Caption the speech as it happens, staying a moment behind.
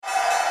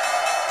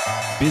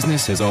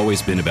Business has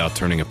always been about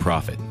turning a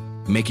profit,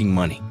 making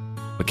money.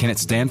 But can it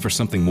stand for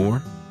something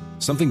more?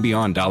 Something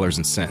beyond dollars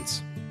and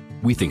cents?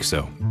 We think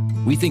so.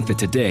 We think that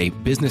today,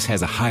 business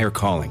has a higher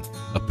calling,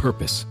 a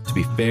purpose to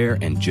be fair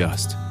and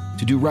just,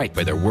 to do right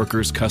by their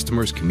workers,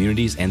 customers,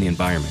 communities, and the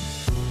environment.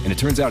 And it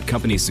turns out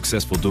companies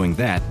successful doing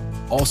that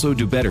also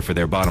do better for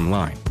their bottom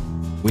line.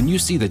 When you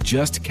see the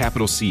Just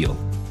Capital seal,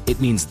 it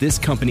means this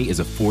company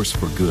is a force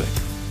for good.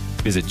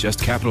 Visit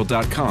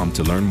justcapital.com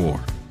to learn more.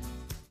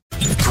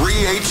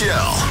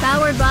 3HL.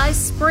 Powered by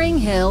Spring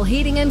Hill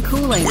Heating and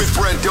Cooling. With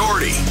Brent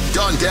Doherty,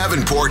 Don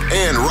Davenport,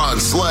 and Ron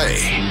Slay.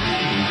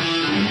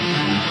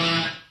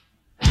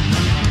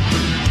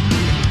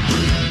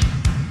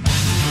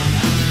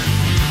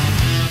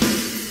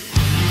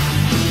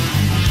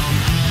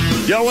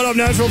 Yo, what up,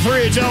 Nashville?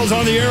 3HL is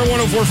on the air.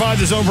 104.5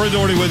 The Zone. Brent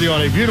Doherty with you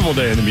on a beautiful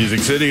day in the Music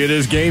City. It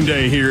is game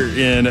day here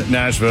in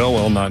Nashville.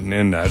 Well, not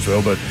in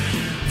Nashville, but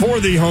for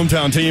the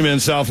hometown team in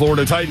South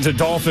Florida. Titans and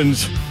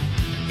Dolphins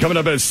coming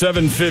up at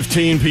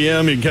 7:15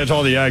 p.m. You can catch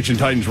all the action.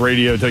 Titans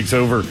Radio takes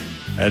over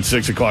at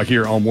 6 o'clock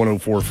here on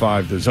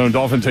 104.5 The Zone.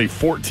 Dolphins a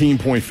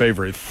 14-point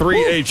favorite.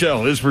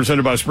 3HL is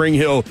presented by Spring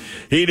Hill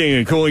Heating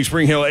and Cooling,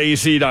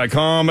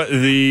 springhillac.com.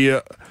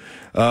 The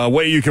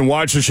way you can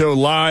watch the show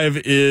live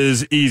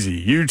is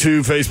easy.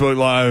 YouTube, Facebook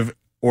Live,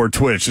 or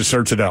Twitch. Just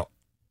search it out.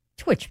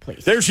 Twitch,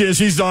 please. There she is.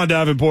 She's Dawn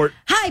Davenport.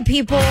 Hi,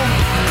 people.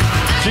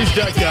 She's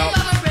decked out.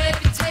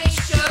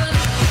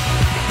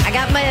 I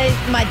got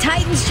my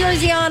Titans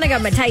jersey on. I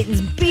got my Titans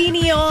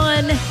beanie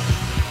on.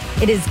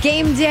 It is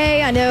game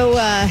day. I know,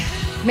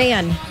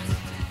 man,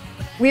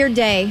 weird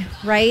day,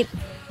 right?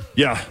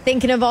 Yeah.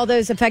 Thinking of all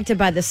those affected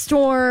by the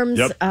storms.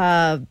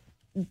 Yep.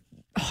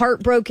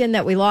 Heartbroken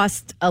that we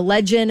lost a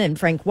legend and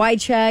Frank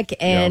Wycheck,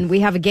 and we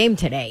have a game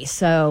today.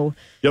 So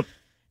yep.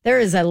 There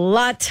is a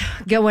lot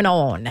going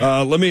on.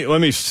 Let me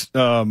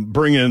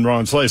bring in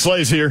Ron Slay.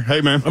 Slay's here.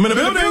 Hey, man. I'm in the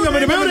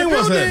building.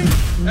 What's that?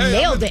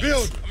 Nailed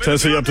it.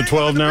 Tessie up to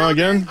 12 now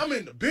again. I'm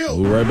in the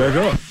building. We're right back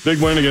up. Big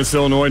win against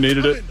Illinois.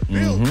 Needed it.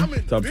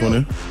 Top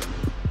 20.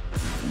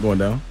 Going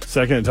down.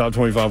 Second top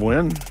 25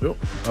 win. Yep.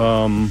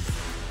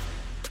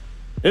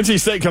 NC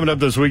State coming up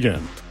this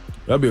weekend.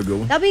 That'd be a good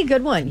one. That'd be a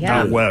good one, yeah.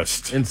 Out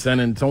west. In San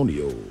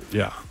Antonio.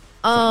 Yeah.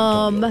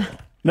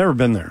 Never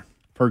been there.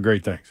 Heard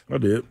great things. I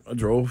did. I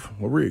drove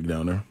a rig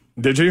down there.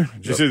 Did you?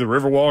 Did you see the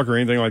Riverwalk or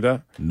anything like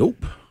that?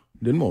 Nope.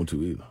 Didn't want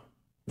to either.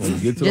 Want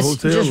to get to the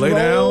Just hotel, lay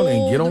down,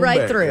 and get on right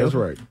back. through. That's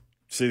right.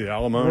 See the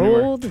Alamo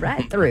anywhere? Rolled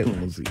right through.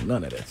 Don't see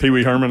none of that. Pee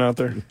Wee Herman out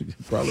there?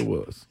 Probably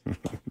was.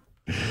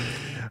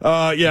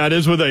 Yeah, it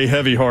is with a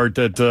heavy heart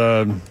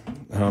that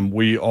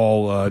we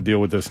all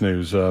deal with this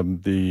news.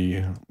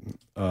 The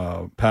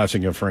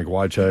passing of Frank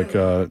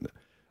Wycheck.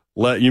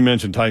 You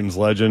mentioned Titans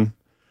legend.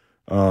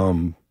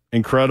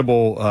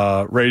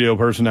 Incredible radio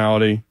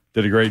personality.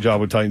 Did a great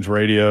job with Titans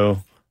Radio.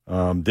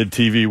 Did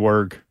TV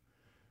work.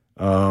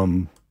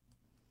 Was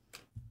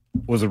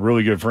a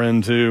really good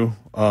friend, too.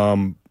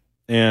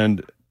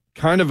 And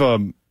kind of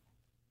an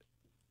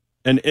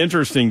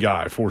interesting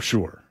guy, for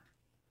sure.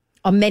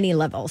 On many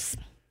levels.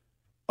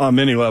 On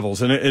many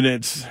levels. And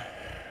it's...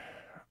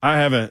 I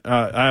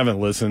haven't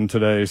listened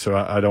today, so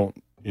I don't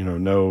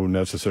know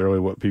necessarily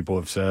what people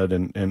have said,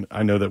 and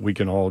I know that we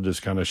can all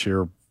just kind of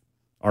share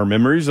our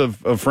memories of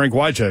Frank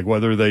Wycheck,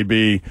 whether they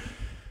be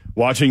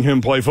watching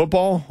him play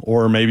football,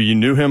 or maybe you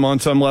knew him on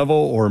some level,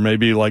 or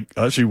maybe like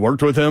us, you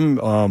worked with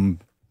him.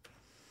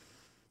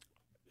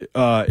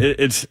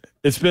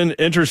 It's been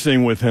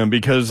interesting with him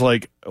because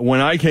like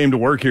when I came to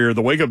work here,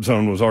 the Wake Up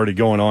Zone was already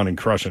going on and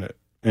crushing it.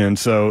 And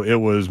so it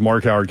was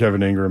Mark Howard,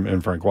 Kevin Ingram,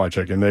 and Frank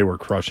Wycheck, and they were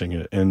crushing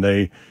it. And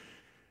they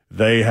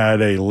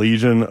had a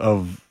legion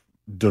of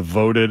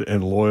devoted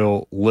and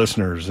loyal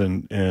listeners.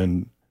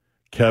 And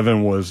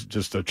Kevin was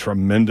just a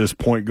tremendous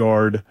point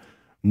guard.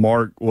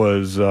 Mark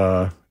was,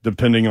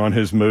 depending on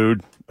his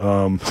mood.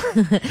 I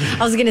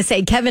was going to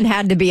say Kevin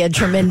had to be a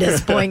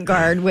tremendous point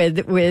guard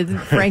with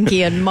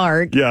Frankie and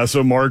Mark. Yeah,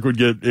 so Mark would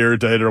get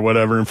irritated or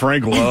whatever, and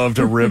Frank loved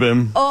to rib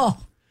him.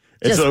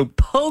 Just so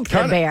poke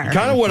the bear.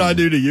 Kind of what I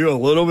do to you a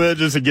little bit,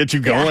 just to get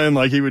you going. Yeah.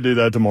 Like he would do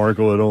that to Mark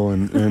a little,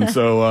 and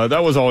so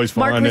that was always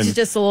fun. Mark was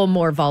just a little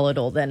more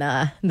volatile than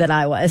I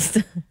was.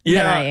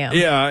 Yeah, than I am.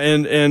 Yeah,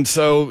 and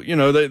so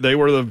they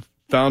were the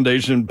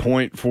foundation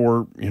point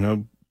for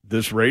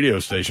this radio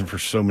station for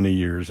so many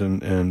years,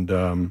 and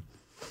a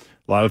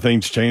lot of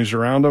things changed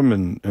around them,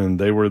 and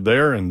they were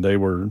there, and they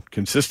were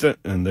consistent,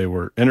 and they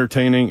were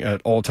entertaining at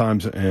all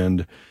times,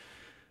 and.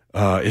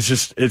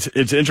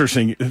 It's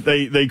interesting.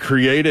 They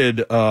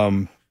created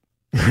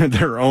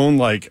their own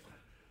like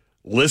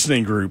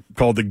listening group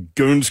called the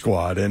Goon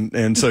Squad,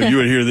 and so you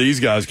would hear these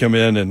guys come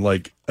in and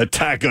like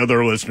attack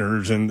other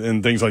listeners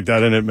and things like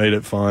that, and it made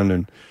it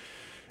fun.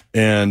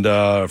 And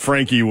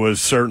Frankie was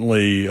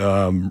certainly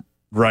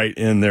right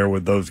in there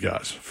with those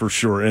guys for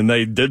sure, and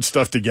they did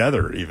stuff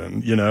together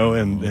even,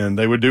 and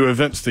they would do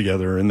events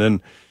together, and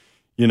then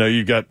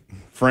you got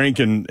Frank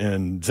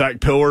and Zach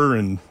Pillar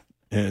and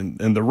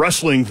the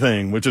wrestling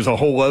thing, which is a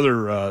whole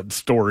other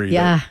story.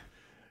 Yeah.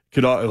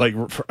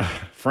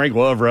 Frank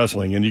loved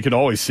wrestling, and you could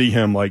always see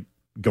him like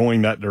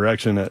going that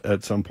direction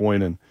at some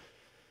point.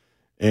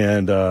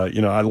 And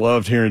I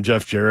loved hearing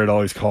Jeff Jarrett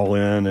always call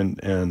in,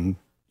 and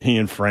he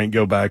and Frank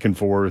go back and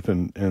forth.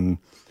 And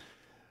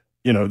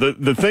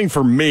the thing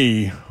for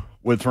me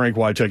with Frank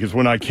Wycheck is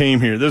when I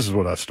came here, this is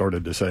what I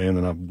started to say, and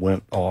then I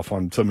went off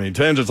on so many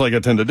tangents like I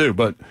tend to do.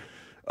 But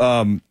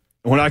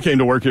when I came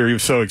to work here, he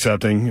was so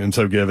accepting and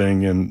so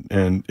giving,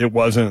 and it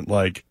wasn't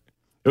like,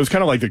 it was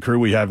kind of like the crew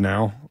we have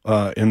now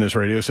in this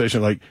radio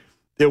station. Like,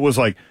 it was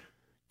like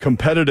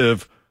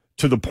competitive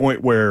to the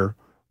point where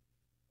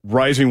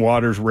rising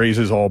waters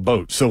raises all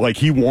boats. So like,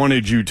 he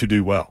wanted you to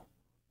do well,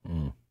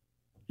 and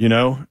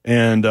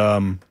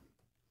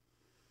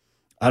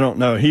I don't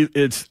know.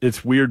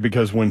 It's weird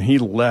because when he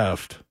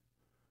left,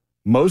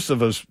 most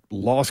of us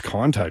lost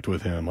contact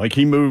with him. Like,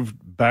 he moved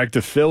back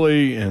to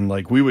Philly, and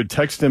like, we would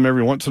text him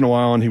every once in a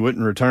while and he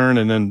wouldn't return.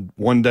 And then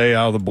one day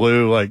out of the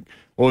blue, like,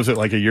 what was it,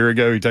 like a year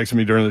ago, he texted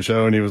me during the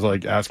show and he was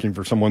like asking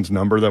for someone's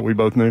number that we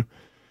both knew.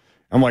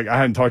 I'm like, I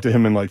hadn't talked to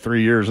him in like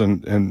 3 years.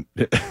 And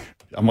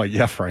I'm like,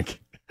 yeah, Frank,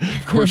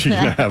 of course you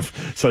can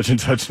have such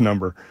and such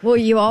number. Well,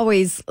 you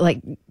always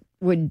like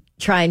would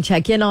try and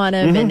check in on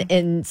him,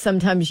 and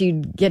sometimes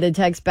you'd get a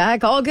text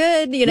back, all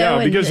good,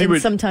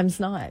 and sometimes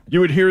not. You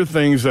would hear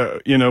things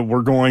that,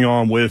 were going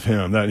on with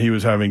him, that he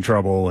was having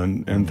trouble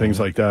and things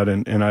like that.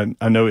 And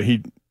I know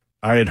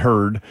I had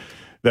heard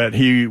that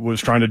he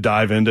was trying to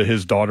dive into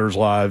his daughter's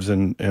lives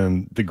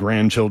and the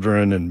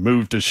grandchildren and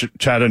move to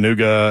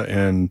Chattanooga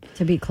and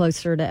to be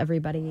closer to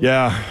everybody.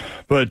 Yeah.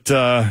 But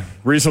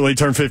recently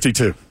turned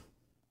 52,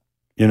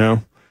 Way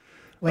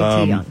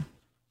too young.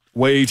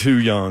 Way too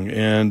young.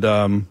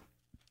 And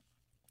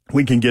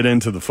we can get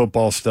into the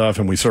football stuff,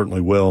 and we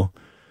certainly will.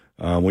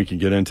 We can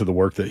get into the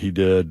work that he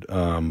did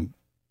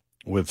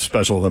with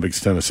Special Olympics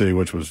Tennessee,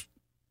 which was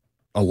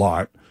a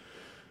lot.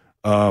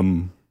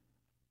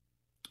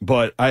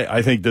 But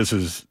I think this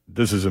is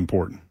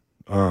important.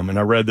 And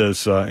I read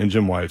this in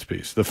Jim Wyatt's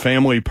piece. The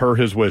family, per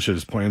his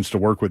wishes, plans to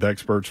work with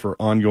experts for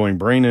ongoing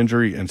brain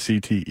injury and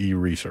CTE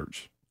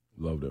research.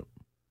 Loved it.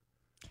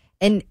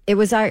 And it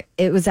was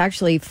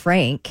actually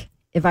Frank,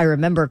 if I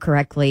remember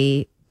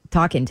correctly,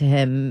 talking to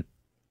him,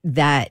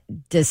 that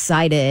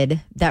decided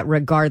that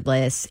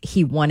regardless,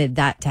 he wanted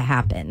that to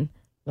happen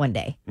one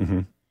day.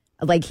 Mm-hmm.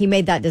 Like, he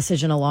made that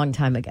decision a long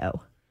time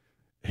ago.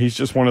 He's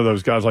just one of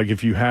those guys. Like,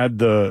 if you had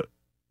the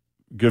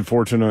good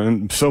fortune,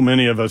 and so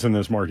many of us in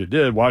this market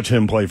did, watch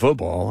him play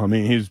football. I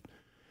mean,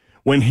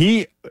 when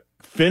he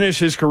finished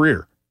his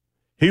career,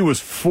 he was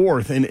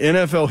 4th in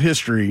NFL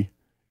history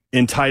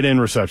in tight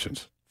end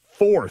receptions.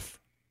 4th.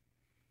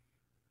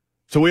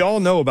 So we all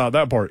know about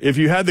that part. If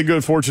you had the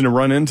good fortune to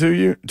run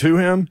to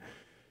him,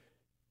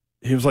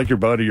 he was like your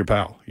buddy, your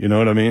pal. You know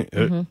what I mean?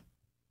 Mm-hmm.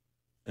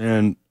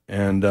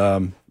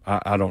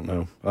 I don't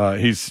know.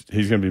 He's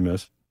going to be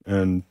missed.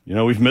 And,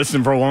 we've missed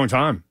him for a long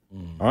time.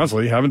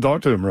 Honestly, haven't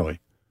talked to him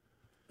really,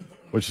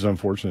 which is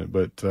unfortunate.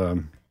 But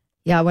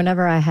yeah,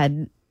 whenever I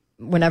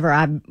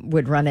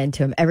would run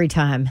into him, every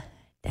time,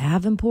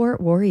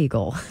 Davenport, War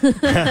Eagle. Is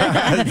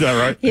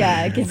that right?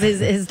 Yeah, because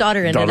his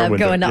daughter ended up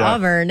going to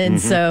Auburn, and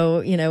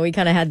so we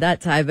kind of had that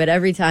tie. But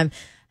every time,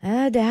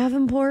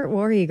 Davenport,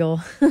 War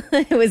Eagle.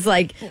 It was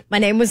like, my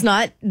name was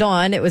not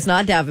Dawn. It was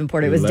not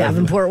Davenport. It was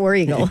Davenport, War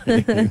Eagle.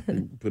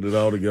 Put it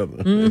all together.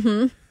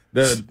 Mm-hmm.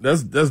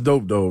 That's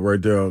dope though,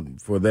 right there,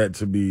 for that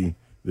to be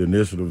the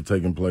initiative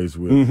taking place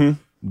with,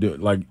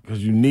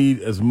 because you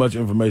need as much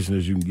information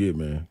as you can get,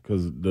 man.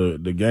 Because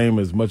the game,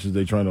 as much as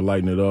they're trying to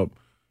lighten it up,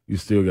 you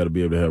still got to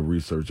be able to have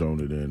research on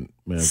it, and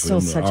man, still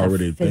such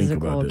already a physical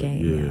think about that.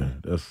 Game. Yeah,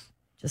 that's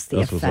just the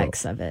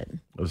effects of it.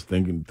 I was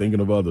thinking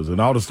of others, and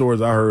all the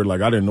stories I heard,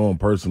 like, I didn't know him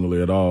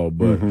personally at all,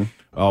 but I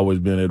always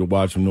been able to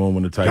watch him, knowing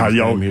when the Titans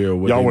came here.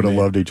 Y'all would have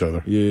loved each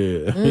other.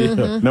 Yeah,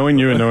 yeah. Knowing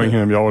you and knowing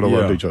him, y'all would have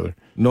loved each other.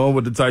 Knowing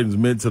what the Titans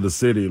meant to the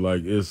city,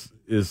 like,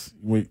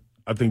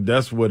 I think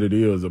that's what it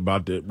is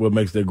about that. What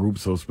makes that group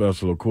so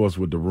special, of course,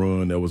 with the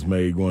run that was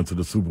made going to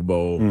the Super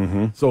Bowl,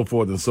 so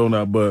forth and so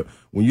on. But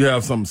when you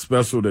have something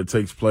special that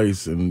takes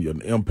place and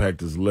an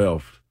impact is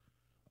left,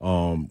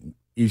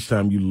 each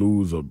time you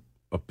lose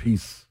a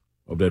piece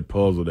of that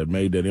puzzle that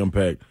made that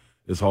impact,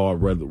 it's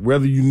hard,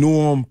 whether you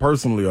knew them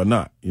personally or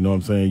not. You know what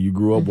I'm saying? You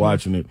grew up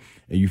watching it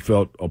and you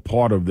felt a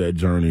part of that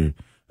journey.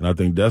 And I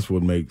think that's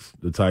what makes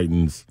the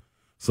Titans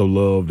so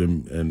loved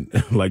and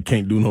like,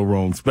 can't do no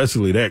wrong,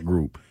 especially that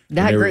group.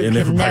 That group can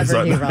never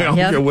do wrong. I don't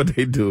care what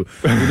they do.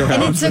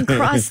 And it's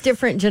across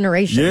different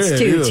generations,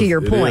 too, to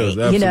your point.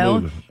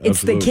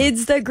 It's the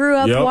kids that grew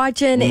up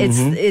watching.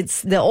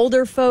 It's the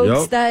older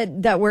folks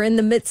that were in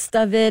the midst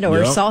of it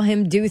or saw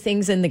him do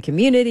things in the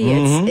community.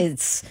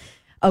 It's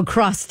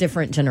across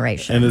different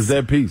generations. And it's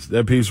that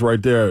piece right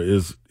there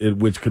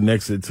which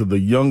connects it to the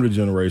younger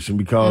generation,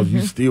 because you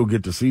still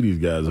get to see these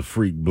guys, a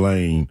Freak,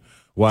 Blaine,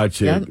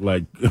 Wycheck,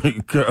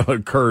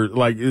 like Kurt,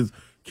 like it's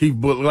Keith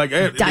Bullock, like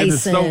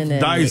Dyson, it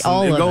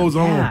goes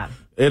on. Yeah.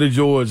 Eddie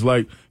George,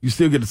 like, you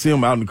still get to see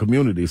them out in the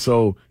community.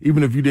 So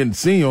even if you didn't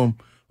see them,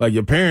 like,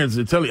 your parents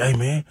would tell you, hey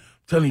man,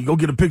 telling you, go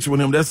get a picture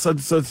with him. That's such.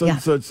 So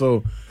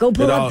go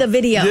pull up the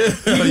video.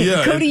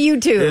 Yeah, go to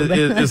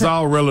YouTube. It's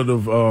all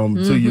relative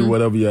to you,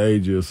 whatever your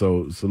age is.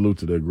 So salute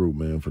to that group,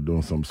 man, for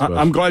doing something special.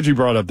 I'm glad you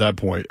brought up that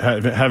point,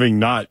 having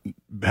not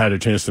had a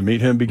chance to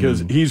meet him,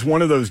 because he's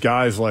one of those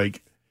guys,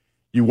 like,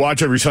 you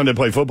watch every Sunday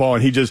play football,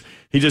 and he just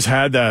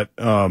had that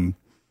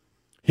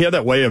he had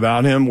that way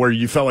about him where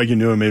you felt like you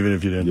knew him even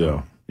if you didn't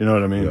know. You know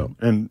what I mean? Yeah.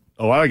 And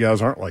a lot of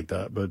guys aren't like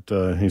that, but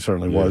he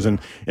certainly was. And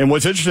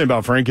what's interesting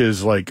about Frank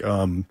is, like,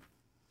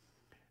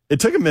 it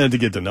took a minute to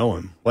get to know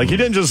him. Like, he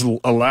didn't just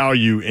allow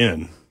you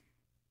in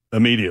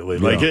immediately.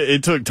 Like,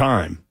 it took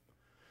time.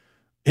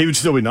 He would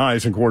still be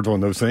nice and cordial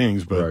and those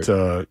things, but,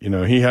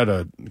 he had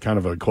a kind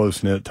of a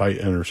close-knit, tight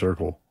inner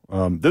circle.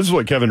 This is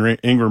what Kevin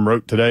Ingram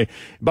wrote today.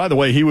 By the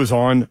way, he was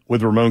on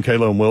with Ramon,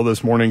 Kayla, and Will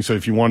this morning, so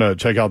if you want to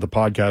check out the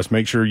podcast,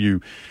 make sure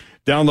you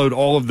download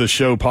all of the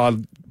show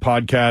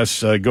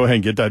podcasts. Go ahead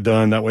and get that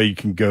done. That way you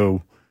can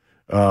go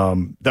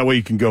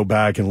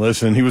back and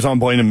listen. He was on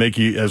Blaine and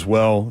Mickey as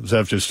well,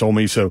 Zeph just told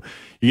me. So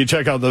you can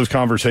check out those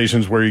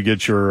conversations where you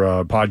get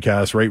your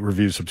podcast, rate,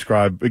 review,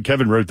 subscribe.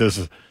 Kevin wrote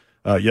this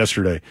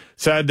yesterday.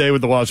 Sad day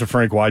with the loss of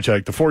Frank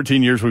Wycheck. The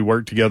 14 years we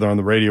worked together on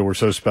the radio were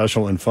so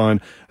special and fun.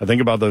 I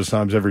think about those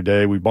times every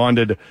day. We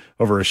bonded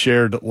over a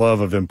shared love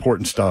of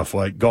important stuff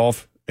like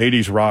golf,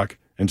 80s rock,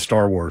 and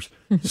Star Wars.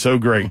 So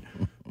great.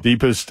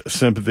 Deepest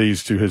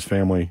sympathies to his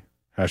family.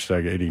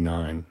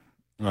 #89.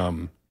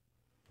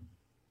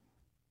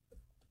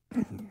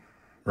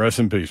 Rest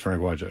in peace,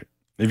 Frank Wycheck.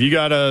 If you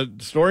got a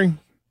story,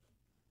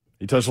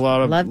 he touched a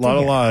lot of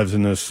lives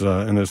in this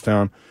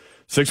town.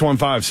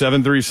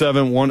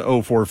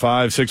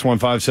 615-737-1045,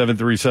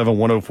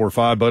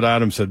 615-737-1045. Bud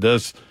Adams said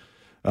this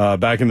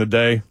back in the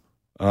day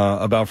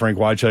about Frank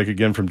Wycheck,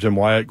 again from Jim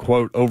Wyatt.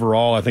 Quote,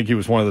 overall, I think he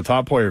was one of the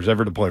top players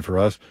ever to play for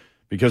us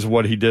because of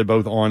what he did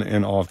both on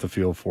and off the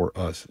field for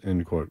us,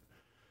 end quote.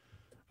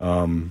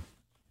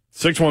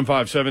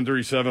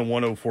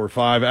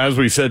 615-737-1045. As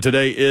we said,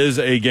 today is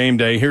a game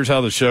day. Here's how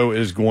the show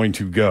is going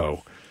to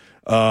go.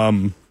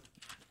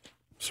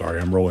 Sorry,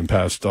 I'm rolling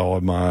past all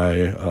of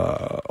my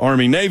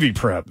Army-Navy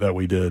prep that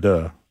we did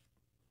on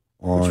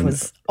which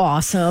was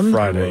awesome.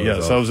 Friday.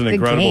 Yes, that was an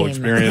incredible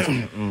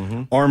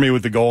experience. Army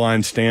with the goal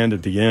line stand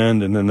at the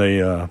end, and then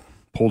they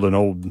pulled an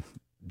old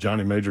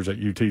Johnny Majors at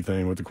UT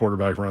thing with the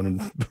quarterback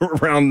running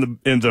around the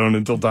end zone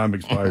until time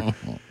expired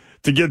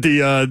to get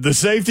the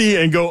safety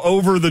and go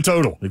over the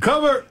total. The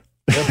cover.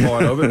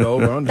 Part of it,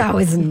 that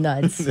was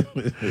nuts.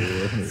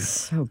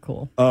 So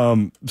cool.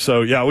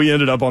 So yeah, we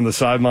ended up on the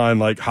sideline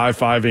like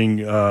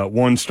high-fiving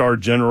 1-star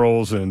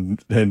generals and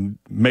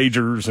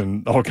majors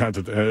and all kinds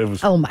of things. It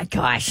was my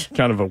gosh,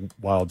 kind of a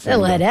wild thing. They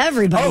let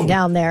everybody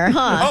down there,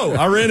 huh?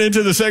 I ran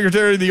into the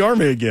Secretary of the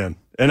Army again,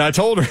 and I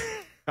told her.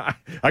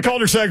 I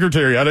called her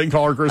Secretary. I didn't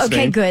call her Christine.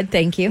 Okay, good.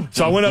 Thank you.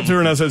 So I went up to her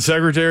and I said,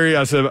 Secretary,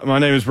 I said, my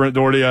name is Brent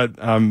Doherty.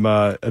 I'm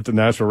at the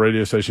national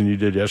radio station you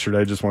did yesterday.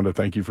 I just wanted to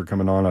thank you for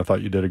coming on. I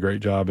thought you did a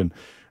great job. And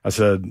I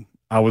said,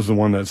 I was the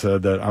one that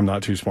said that I'm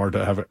not too smart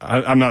to have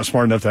I'm not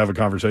smart enough to have a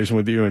conversation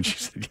with you. And she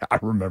said, yeah, I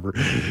remember.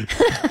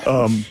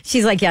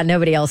 She's like, yeah,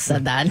 nobody else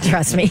said that.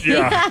 Trust me.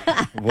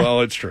 Yeah.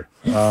 Well, it's true.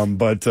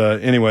 But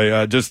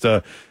anyway, just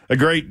a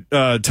great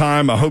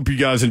time. I hope you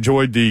guys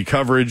enjoyed the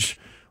coverage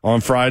on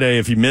Friday.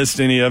 If you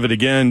missed any of it,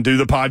 again, do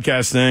the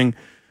podcast thing.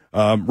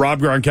 Rob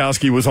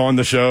Gronkowski was on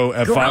the show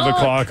at 5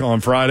 o'clock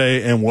on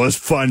Friday and was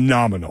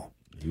phenomenal.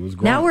 He was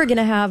great. Now we're going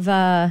to have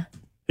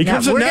he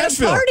comes to we're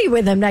Nashville. Gonna party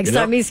with him next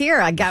time he's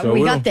here. We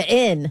got the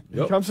inn.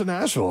 He comes to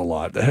Nashville a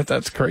lot.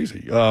 That's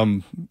crazy.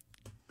 But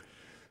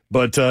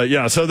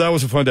so that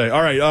was a fun day.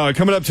 All right,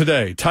 coming up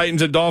today,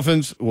 Titans and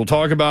Dolphins. We'll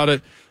talk about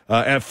it.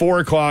 At 4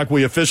 o'clock,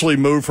 we officially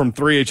moved from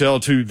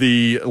 3HL to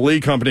the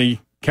Lee Company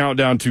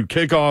countdown to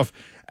kickoff.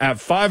 At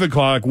 5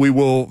 o'clock, we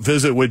will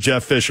visit with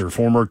Jeff Fisher,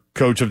 former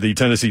coach of the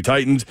Tennessee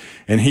Titans,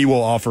 and he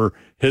will offer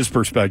his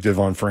perspective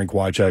on Frank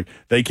Wycheck.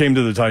 They came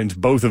to the Titans,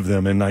 both of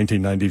them, in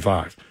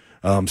 1995.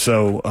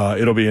 So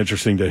it'll be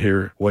interesting to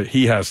hear what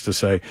he has to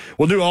say.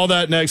 We'll do all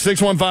that next.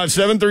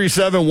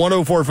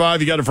 615-737-1045.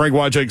 You got a Frank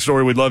Wycheck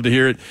story, we'd love to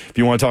hear it. If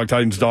you want to talk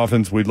Titans,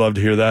 Dolphins, we'd love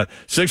to hear that.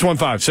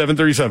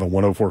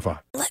 615-737-1045.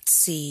 Let's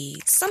see.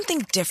 Something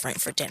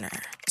different for dinner.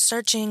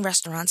 Searching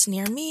restaurants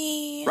near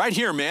me. Right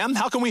here, ma'am.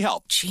 How can we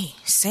help? Gee,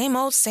 same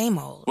old, same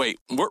old. Wait,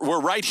 we're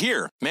right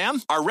here.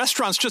 Ma'am, our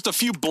restaurant's just a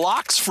few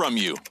blocks from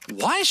you.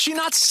 Why is she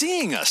not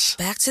seeing us?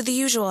 Back to the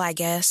usual, I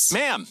guess.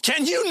 Ma'am,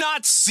 can you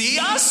not see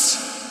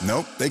us?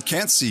 Nope, they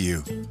can't see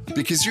you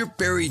because you're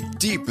buried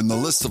deep in the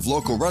list of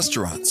local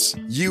restaurants.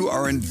 You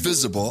are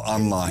invisible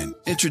online.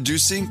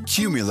 Introducing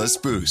Cumulus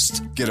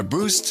Boost. Get a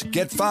boost,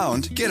 get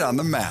found, get on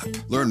the map.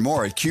 Learn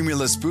more at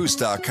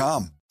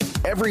cumulusboost.com.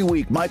 Every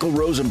week, Michael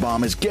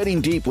Rosenbaum is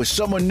getting deep with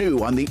someone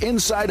new on the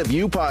Inside of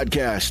You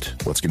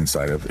podcast. Let's get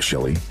inside of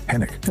Shelly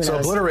Hennick. So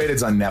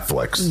Obliterated's on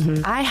Netflix.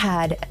 Mm-hmm. I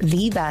had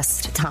the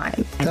best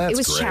time. That's it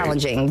was great.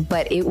 Challenging,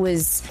 but it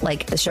was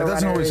like the showrunners. That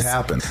doesn't always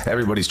happen.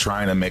 Everybody's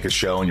trying to make a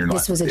show and you're not.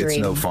 This was a dream.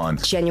 It's no fun.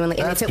 Genuinely.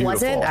 And That's if it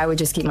wasn't, beautiful. I would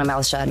just keep my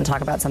mouth shut and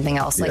talk about something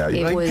else. Yeah,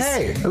 It was.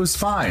 Hey, it was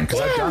fine.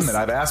 Because I've done that.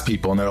 I've asked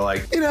people and they're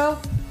like,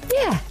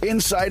 Yeah.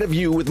 Inside of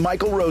You with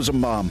Michael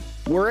Rosenbaum,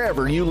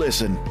 wherever you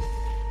listen.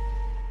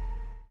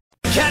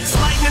 Catch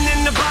lightning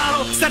in the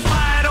bottle, set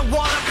fire to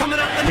water coming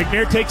up.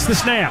 McNair takes the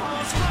snap.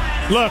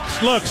 Looks,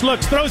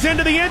 throws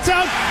into the end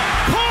zone.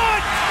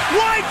 Caught!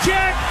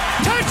 Wycheck!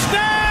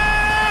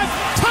 Touchdown!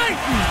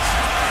 Titans!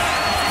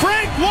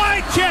 Frank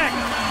Wycheck,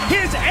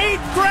 his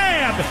 8th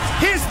grab,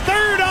 his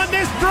 3rd on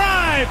this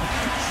drive.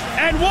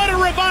 And what a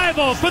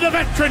revival for the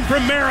veteran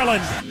from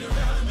Maryland.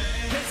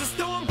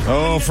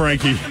 Oh,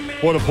 Frankie,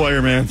 what a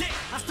player, man.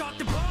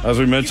 As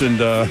we mentioned,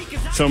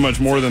 so much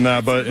more than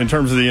that, but in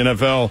terms of the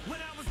NFL,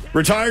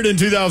 retired in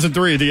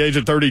 2003 at the age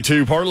of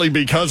 32, partly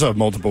because of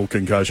multiple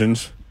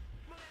concussions.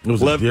 It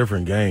was a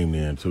different game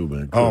then, too,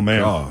 man. Oh,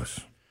 man.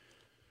 Gosh.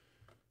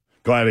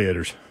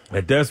 Gladiators.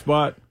 At that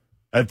spot?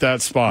 At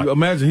that spot.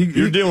 Imagine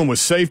you're dealing with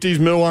safeties,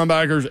 middle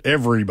linebackers,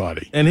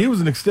 everybody. And he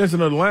was an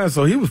extension of the line,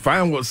 so he was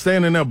fine with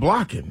standing there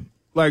blocking.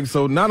 Like,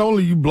 so not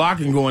only you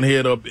blocking going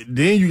head up,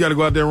 then you got to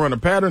go out there and run a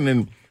pattern,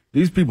 and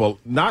these people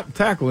not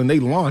tackling, they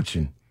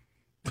launching.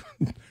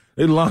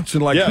 They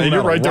launching like and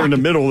you're right there in the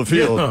middle of the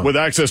field with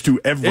access to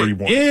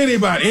everyone.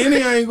 Anybody,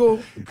 any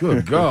angle.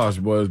 Good gosh,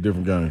 boy, it's a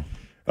different game.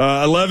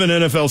 11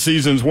 NFL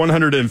seasons,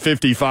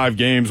 155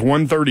 games,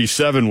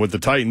 137 with the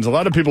Titans. A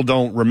lot of people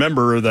don't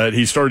remember that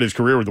he started his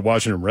career with the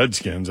Washington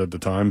Redskins at the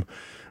time.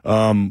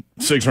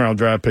 6th-round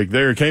draft pick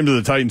there. Came to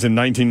the Titans in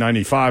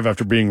 1995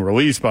 after being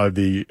released by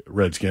the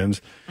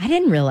Redskins. I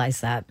didn't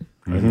realize that.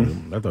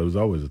 Mm-hmm. I thought he was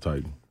always a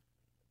Titan.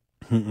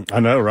 I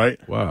know, right?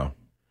 Wow.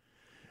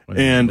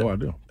 And no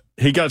idea.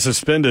 He got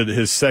suspended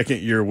his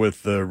 2nd year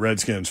with the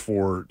Redskins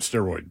for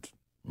steroids.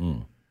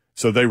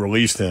 So they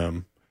released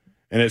him.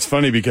 And it's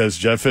funny because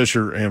Jeff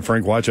Fisher and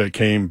Frank Wycheck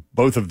came,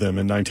 both of them,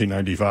 in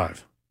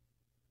 1995.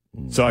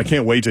 So I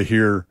can't wait to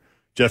hear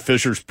Jeff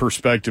Fisher's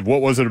perspective.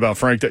 What was it about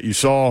Frank that you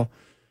saw?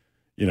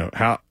 You know,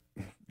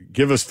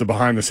 give us the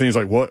behind the scenes.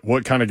 Like,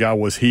 what kind of guy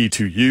was he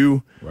to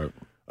you? Right.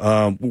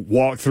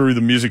 Walk through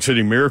the Music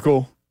City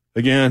Miracle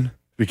again,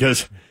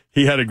 because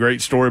he had a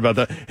great story about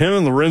that. Him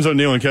and Lorenzo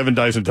Neal and Kevin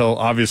Dyson tell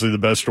obviously the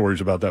best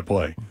stories about that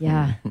play.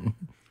 Yeah.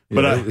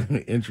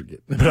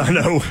 Intricate. But I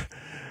know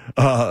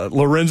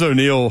Lorenzo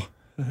Neal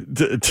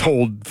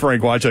told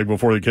Frank Wycheck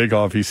before the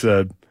kickoff, he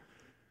said,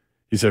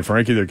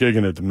 Frankie, they're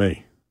kicking it to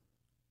me.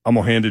 I'm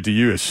going to hand it to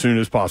you as soon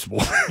as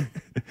possible.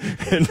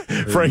 And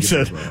Frank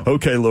said,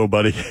 okay, little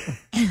buddy.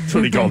 That's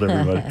what he called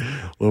everybody,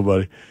 little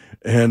buddy.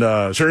 And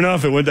sure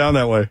enough, it went down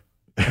that way.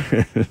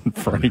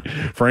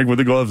 Frank with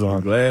the gloves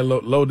on. Glad,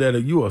 Low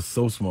Daddy, you are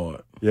so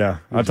smart. Yeah.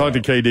 I talked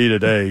to KD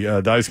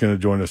today. Dice going to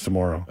join us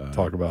tomorrow.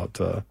 Talk about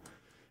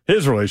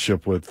his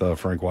relationship with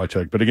Frank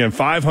Wycheck. But again,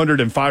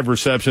 505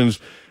 receptions,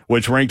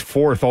 which ranked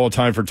 4th all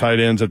time for tight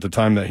ends at the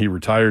time that he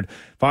retired.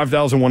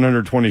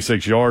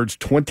 5,126 yards,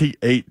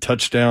 28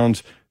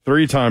 touchdowns,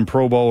 3-time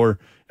Pro Bowler,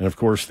 and of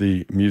course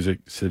the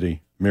Music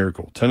City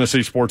Miracle.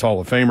 Tennessee Sports Hall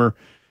of Famer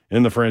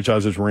in the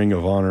franchise's Ring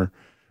of Honor.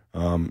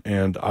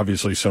 And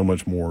obviously so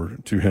much more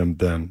to him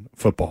than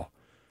football.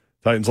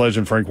 Titans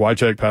legend Frank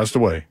Wycheck passed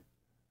away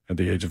at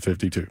the age of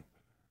 52.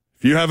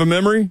 If you have a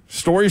memory,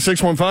 story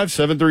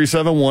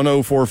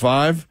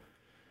 615-737-1045.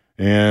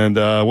 And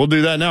we'll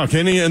do that now.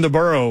 Kenny and the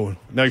Borough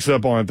next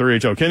up on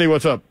 3HO. Kenny,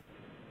 what's up?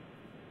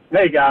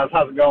 Hey, guys.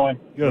 How's it going?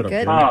 Good.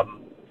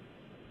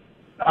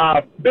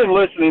 I've been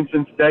listening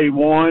since day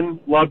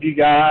one. Love you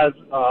guys.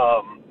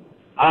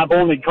 I've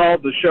only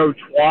called the show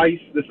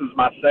twice. This is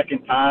my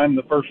 2nd time.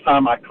 The first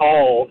time I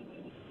called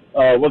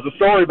was a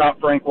story about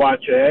Frank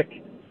Wycheck.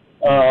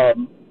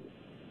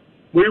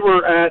 We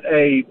were at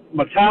a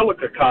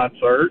Metallica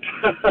concert,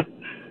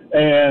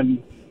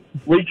 and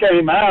we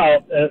came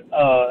out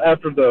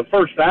after the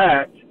first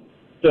act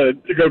to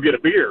go get a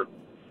beer.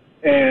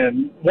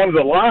 And one of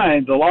the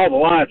lines, a lot of the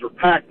lines were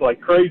packed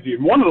like crazy,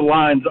 and one of the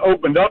lines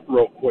opened up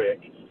real quick.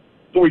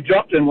 So we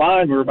jumped in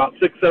line. We were about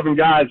 6-7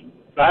 guys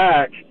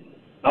back.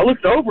 I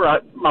looked over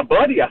at my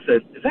buddy. I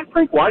said, "Is that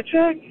Frank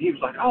Wycheck?" He was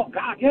like, "Oh,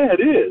 God, yeah,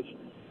 it is."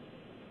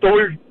 So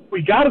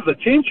we got his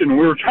attention.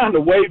 We were trying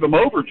to wave him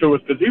over to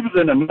us because he was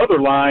in another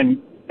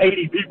line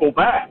 80 people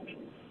back.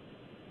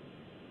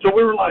 So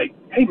we were like,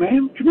 "Hey,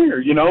 man, come here."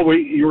 You know,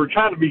 you were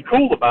trying to be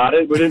cool about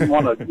it. We didn't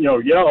want to,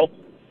 yell.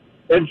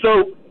 And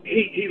so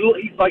he's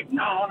like,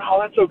 no,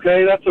 that's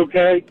okay.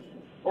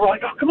 We're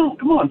like, "Oh, come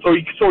on. So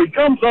he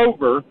comes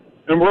over,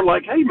 and we're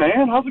like, "Hey,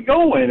 man, how's it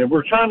going?" And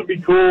we're trying to be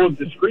cool and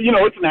discreet.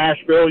 It's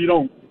Nashville. You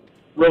don't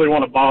really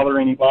want to bother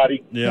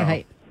anybody. Yeah.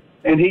 Right.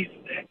 And he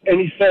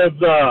says,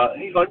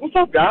 he's like, "What's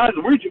up, guys?"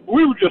 And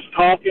we were just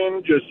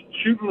talking, just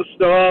shooting the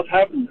stuff,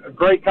 having a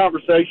great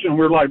conversation. We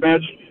were like,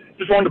 "Man,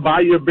 just wanted to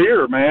buy you a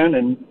beer, man,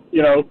 and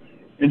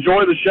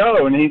enjoy the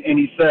show." And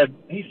he said,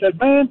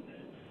 "Man,"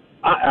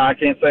 I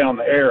can't say on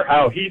the air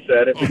how he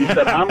said it, but he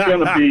said, "I'm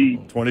going to be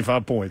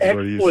 25 points."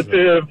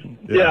 Expletive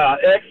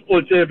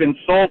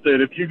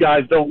insulted if you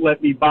guys don't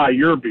let me buy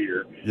your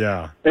beer.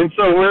 Yeah. And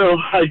so we're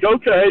like,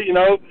 okay,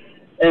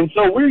 And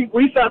so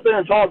we sat there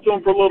and talked to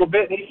him for a little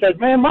bit, and he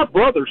said, "Man, my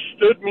brother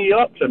stood me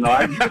up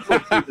tonight. You just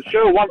listened to the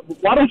show.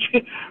 Why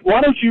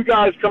don't you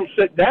guys come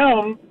sit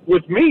down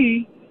with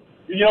me,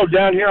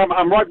 down here,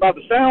 I'm right by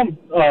the sound,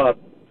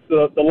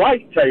 the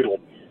light table.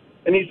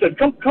 And he said,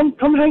 come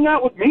hang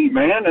out with me,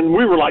 man. And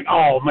we were like,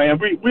 oh, man,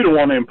 we don't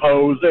want to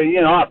impose.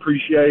 I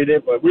appreciate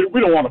it, but we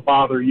don't want to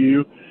bother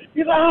you.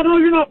 He's like, oh, no,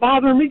 you're not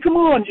bothering me. Come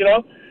on,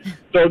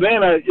 So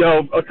then, a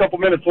couple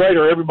minutes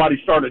later, everybody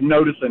started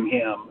noticing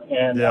him.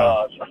 And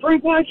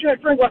Frank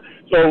Wycheck.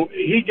 So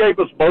he gave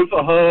us both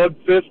a hug,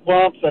 fist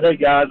bump, said, hey,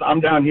 guys, I'm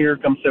down here.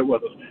 Come sit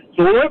with us.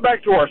 So we went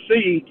back to our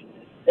seat,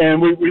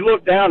 and we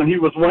looked down, and he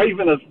was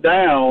waving us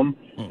down.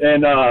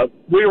 And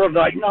we were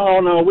like,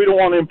 no, we don't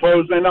want to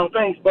impose. Man, no,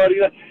 thanks, buddy.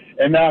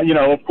 And now,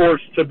 of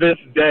course, to this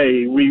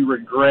day, we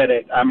regret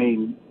it. I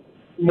mean,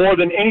 more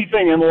than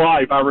anything in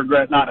life, I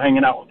regret not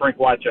hanging out with Frank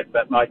Wycheck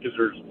that night because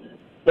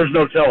there's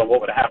no telling what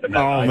would have happened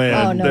that night.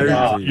 Man,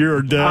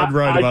 you're dead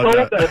right about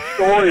that. I told that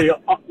story.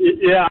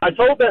 I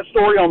told that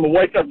story on the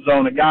Wake Up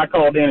Zone. A guy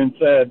called in and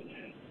said,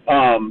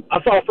 I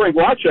saw Frank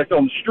Wycheck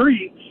on the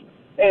streets,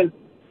 and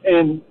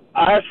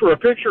I asked for a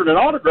picture and an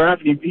autograph,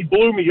 and he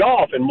blew me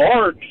off. And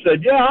Mark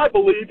said, yeah, I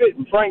believe it.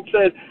 And Frank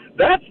said,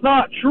 that's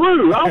not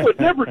true. I would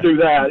never do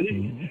that.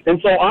 And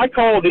so I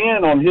called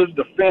in on his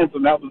defense,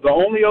 and that was the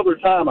only other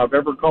time I've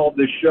ever called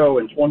this show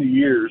in 20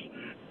 years.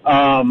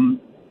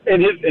 And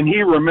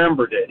he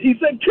remembered it. He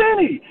said,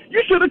 Kenny,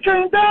 you should have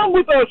came down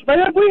with us,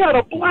 man. We had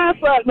a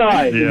blast that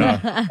night.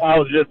 Yeah. I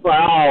was just like,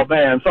 oh,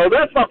 man. So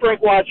that's my Frank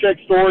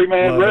Wycheck story,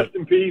 man. Rest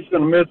in peace.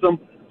 Going to miss him.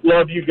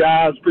 Love you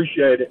guys.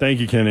 Appreciate it. Thank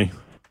you, Kenny.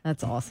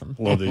 That's awesome.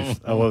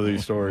 I love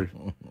these stories.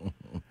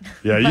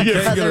 Yeah, you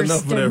get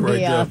enough of that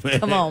right there, man.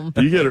 Come on.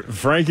 You get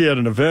Frankie at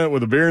an event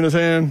with a beer in his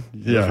hand.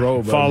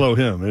 Yeah, follow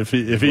him. If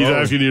he's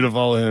asking you to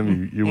follow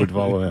him, you would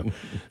follow him.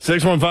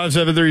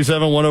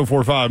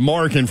 615-737-1045.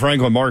 Mark in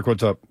Franklin. Mark,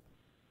 what's up?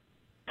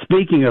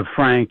 Speaking of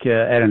Frank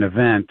at an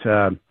event,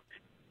 so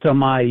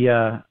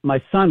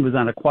my son was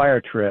on a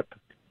choir trip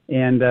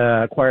and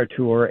choir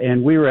tour,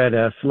 and we were at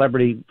a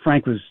celebrity.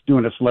 Frank was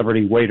doing a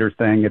celebrity waiter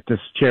thing at this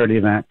charity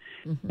event.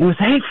 And we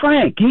said, hey,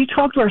 Frank, can you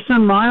talk to our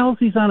son Miles?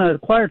 He's on a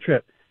choir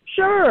trip.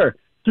 Sure.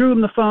 Threw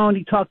him the phone.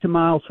 He talked to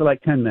Miles for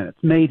like 10 minutes.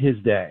 Made his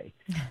day.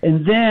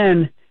 And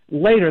then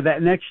later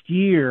that next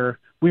year,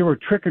 we were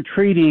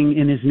trick-or-treating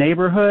in his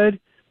neighborhood.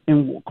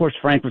 And, of course,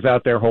 Frank was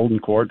out there holding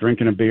court,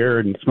 drinking a beer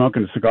and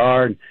smoking a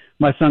cigar. And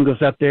my son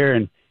goes up there,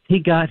 and he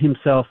got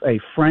himself a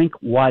Frank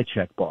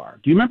Wycheck bar.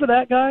 Do you remember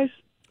that, guys?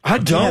 I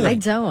don't. I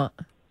don't.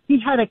 He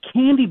had a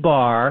candy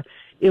bar.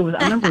 I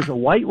remember it was a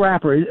white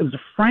wrapper. It was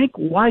a Frank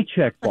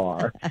Wycheck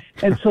bar.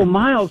 And so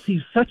Miles,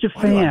 he's such a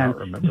fan.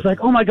 He's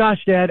like, oh, my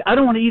gosh, Dad, I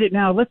don't want to eat it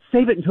now. Let's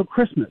save it until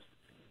Christmas.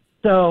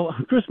 So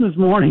Christmas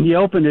morning, he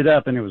opened it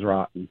up, and it was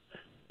rotten.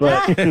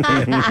 But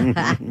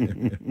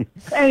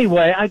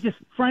anyway,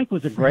 Frank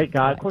was a great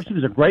guy. Of course, he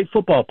was a great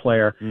football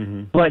player,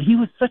 but he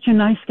was such a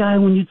nice guy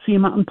when you'd see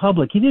him out in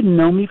public. He didn't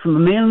know me from the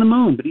man in the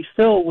moon, but he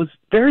still was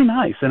very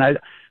nice. And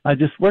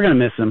we're going to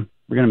miss him.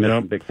 We're going to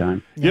miss him big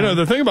time. You know,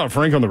 the thing about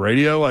Frank on the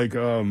radio, like,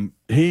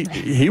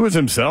 he was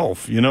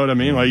himself. You know what I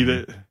mean?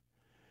 Like,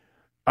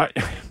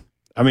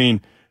 I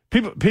mean,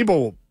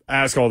 people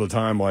ask all the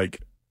time,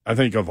 like, I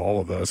think of all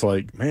of us,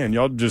 like, man,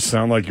 y'all just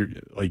sound like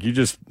you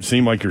just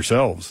seem like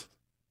yourselves.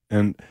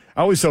 And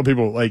I always tell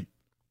people, like,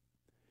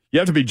 you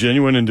have to be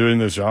genuine in doing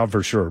this job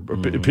for sure.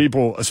 But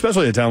people,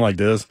 especially a town like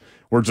this,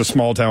 where it's a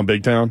small town,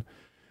 big town,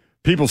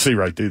 people see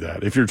right through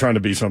that. If you're trying to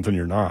be something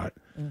you're not.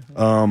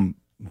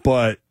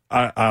 But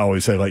I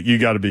always say, like, you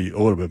got to be a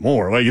little bit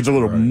more. Like, it's a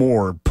little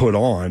more put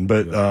on.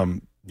 But,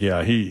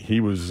 he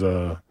was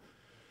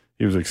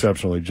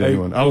exceptionally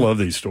genuine. I love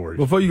these stories.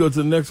 Before you go to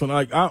the next one,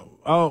 like,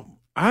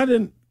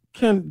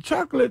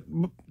 chocolate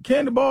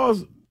candy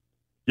bars?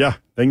 Yeah,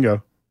 they can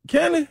go.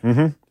 Can they?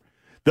 Mm-hmm.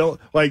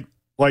 They'll, like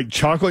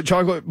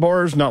chocolate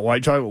bars, not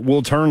white chocolate,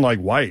 will turn, like,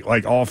 white,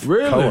 like, off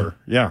color.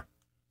 Yeah.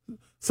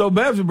 So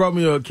Babs brought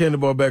me a candy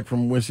bar back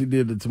from when she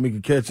did the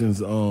Tamika Catchings,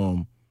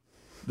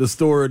 the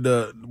story,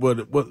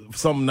 what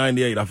something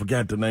 98. I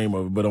forgot the name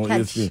of it, but on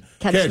ESPN.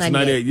 Catch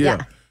 98.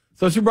 Yeah.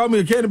 So she brought me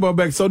a candy bar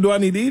back. So do I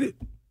need to eat it?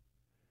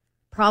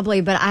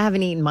 Probably, but I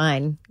haven't eaten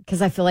mine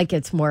because I feel like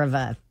it's more of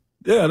a.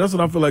 Yeah, that's what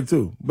I feel like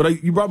too.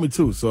 But you brought me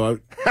two, so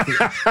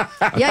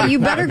yeah, you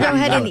better go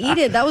ahead and eat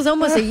it. That was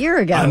almost a year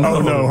ago.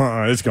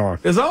 No, it's gone.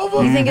 It's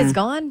over? You think it's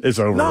gone? It's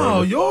over.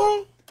 No,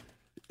 y'all.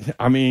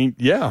 I mean,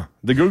 yeah,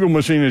 the Google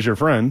machine is your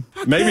friend.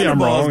 Maybe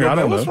I'm wrong. I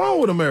don't know. What's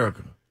wrong with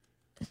America?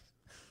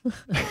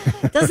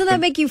 Doesn't that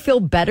make you feel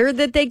better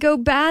that they go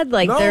bad?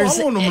 Like, no, I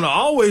want them to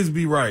always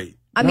be right.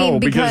 I mean,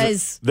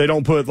 because they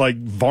don't put, like,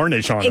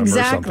 varnish on them or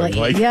something.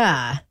 Like,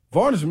 yeah.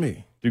 Varnish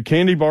me. Do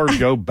candy bars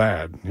go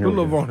bad? Put a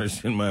little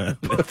varnish in mine.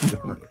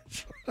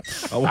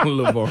 I want a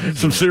little varnish.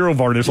 Some cereal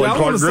varnish, like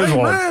Clark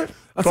Griswold. I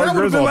said I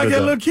would have been like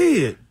that little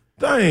kid.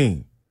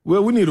 Dang.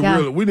 Well, we need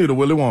a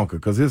Willy Wonka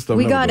because his stuff.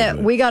 We got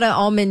an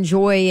almond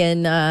joy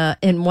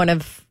in one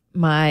of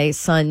my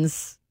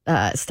son's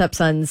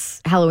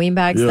stepson's Halloween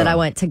bags that I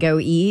went to go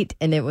eat,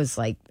 and it was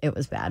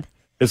bad.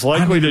 It's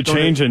likely to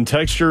change in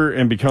texture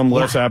and become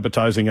less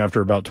appetizing after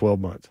about 12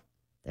 months.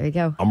 There you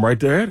go. I'm right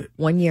there at it.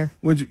 1 year.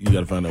 You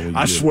got to find out when you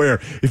I swear,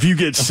 if you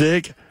get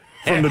sick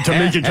from the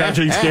Tamika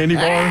Catchings candy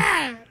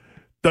bar,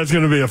 That's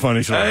going to be a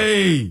funny story.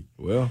 Hey,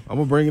 well, I'm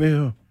gonna bring it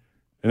in.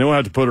 And then we'll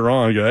have to put her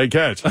on and go, hey,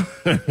 catch.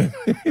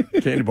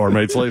 Candy bar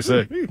made Slay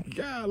sick.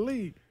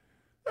 Golly.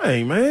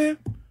 Hey, man.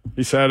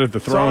 He sat at the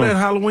So throne. all that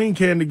Halloween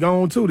candy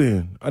gone too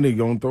then. I need to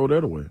go and throw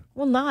that away.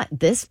 Well, not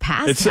this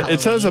past It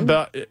says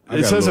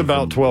Halloween.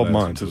 about 12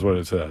 months is what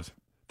it says.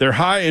 They're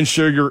high in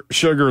sugar,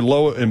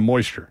 low in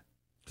moisture.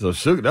 So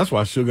sugar, that's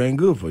why sugar ain't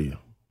good for you.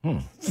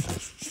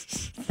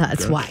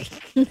 That's why.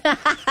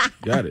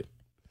 Got it.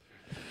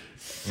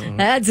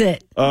 That's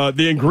it.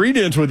 The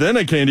ingredients within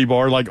a candy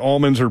bar, like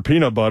almonds or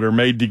peanut butter,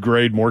 may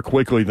degrade more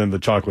quickly than the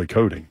chocolate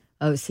coating.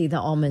 Oh, see the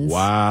almonds.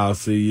 Wow,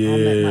 see,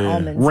 yeah.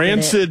 Almonds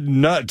Rancid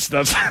Nuts.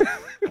 That's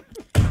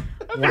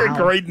a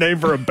great name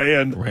for a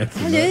band.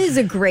 That is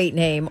a great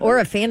name. Or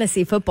a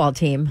fantasy football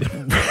team.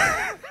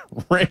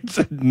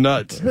 Rancid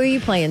Nuts. Who are you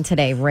playing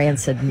today?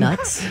 Rancid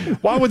Nuts?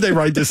 Why would they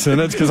write this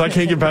sentence? Because I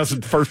can't get past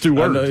the first two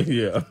words.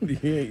 Yeah,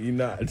 you're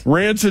not.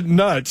 Rancid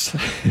Nuts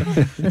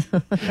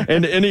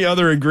and any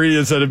other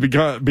ingredients that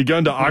have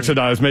begun to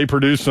oxidize may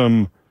produce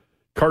some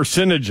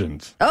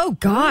carcinogens. Oh,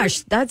 gosh.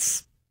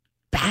 That's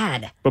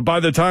bad. But by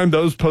the time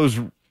those pose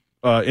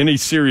any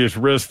serious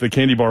risk, the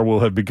candy bar will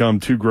have become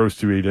too gross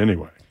to eat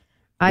anyway.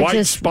 I White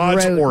just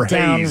spots wrote or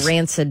down haze.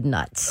 Rancid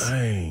Nuts.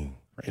 Dang.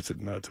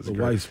 Rancid Nuts is The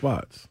great. white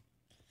spots.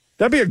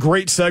 That'd be a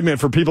great segment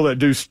for people that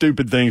do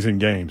stupid things in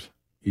games.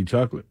 Eat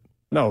chocolate?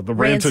 No, the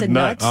Rancid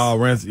Nuts. Oh,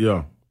 rancid,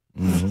 yeah.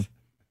 Mm-hmm.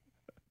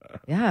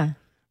 Yeah.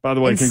 By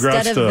the way,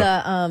 congrats Instead of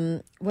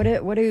to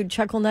the what do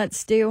Chuckle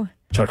Nuts do?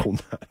 Chuckle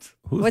Nuts.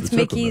 What's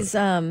Mickey's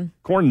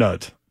Corn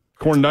Nut.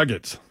 Corn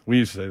Nuggets. We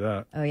used to say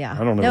that. Oh yeah.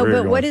 I don't know No, where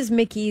you're but what going. is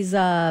Mickey's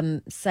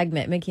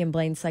segment? Mickey and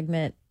Blaine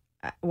segment.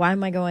 Why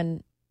am I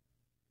going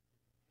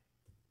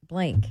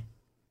blank?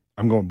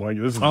 I'm going blank.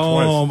 This is twice.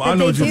 I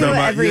know what you're talking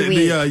about. every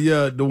week.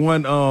 The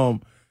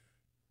one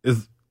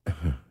is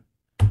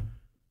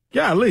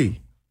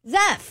golly.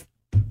 Zeph.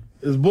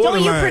 It's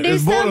borderline. produce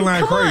It's borderline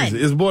them? Come crazy.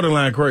 on. It's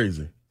borderline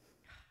crazy.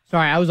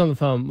 Sorry, I was on the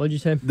phone. What'd you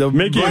say? The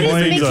Mickey What and is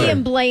Blaine's Mickey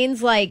and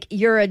Blaine's like?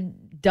 You're a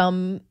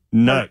dumb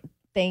Nut.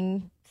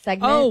 thing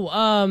segment.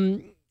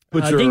 Oh,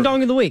 Put your- Ding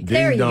Dong of the Week.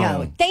 There you go.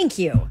 dong. Thank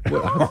you.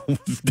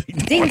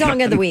 Ding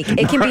Dong of the Week.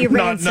 It can be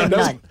rancid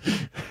nut.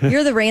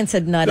 You're the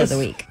rancid nut of the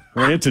week.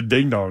 Rancid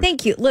Ding Dong.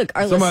 Thank you. Look,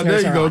 our Somebody, there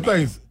listeners you are go. on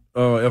it. Thanks,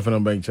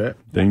 F&M Bank Chat.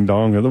 Ding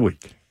Dong of the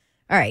Week.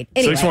 All right.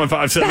 Anyway,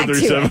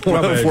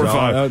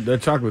 615-737-1045.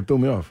 That chocolate threw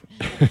me off.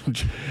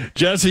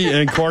 Jesse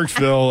in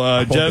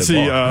Clarksville.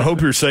 Jesse,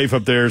 hope you're safe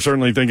up there.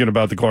 Certainly thinking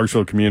about the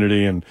Clarksville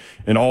community and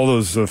all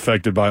those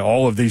affected by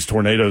all of these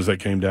tornadoes that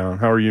came down.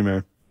 How are you,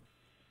 man?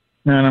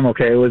 Man, I'm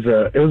okay. It was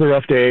a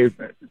rough day.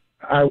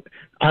 I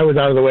was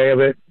out of the way of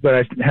it, but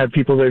I had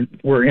people that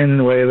were in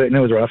the way of it, and it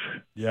was rough.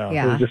 Yeah.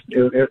 It was just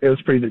it was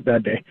a pretty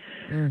bad day.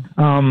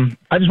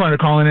 I just wanted to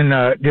call in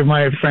and give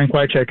my Frank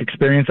Wycheck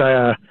experience.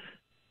 I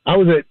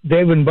was at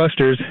Dave and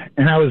Buster's,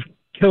 and I was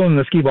killing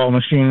the skee ball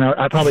machine.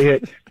 I probably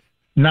hit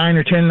 9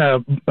 or 10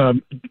 the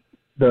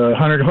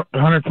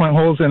 100-point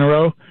holes in a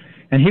row,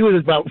 and he was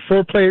about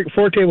four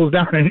tables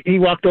down, and he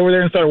walked over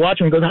there and started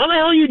watching me. He goes, "How the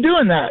hell are you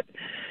doing that?"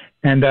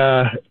 And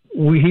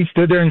he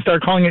stood there and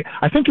started calling it.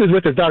 I think he was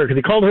with his daughter because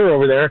he called her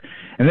over there,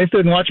 and they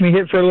stood and watched me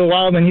hit for a little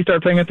while. And then he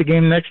started playing at the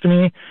game next to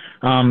me.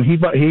 He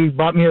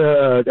bought me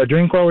a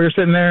drink while we were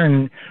sitting there,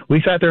 and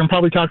we sat there and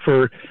probably talked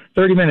for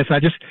 30 minutes.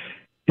 And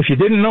if you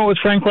didn't know it was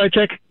Frank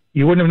Wycheck,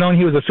 you wouldn't have known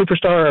he was a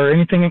superstar or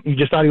anything. You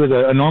just thought he was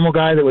a normal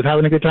guy that was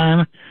having a good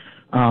time.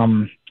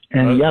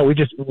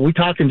 We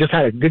talked and just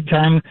had a good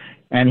time.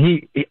 And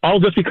he all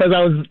just because I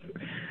was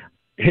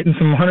hitting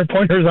some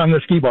 100-pointers on the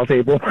skee ball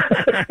table.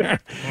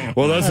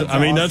 Well, that's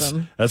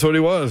awesome. that's what he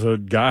was, a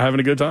guy having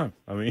a good time.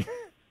 I mean,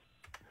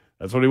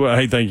 that's what he was.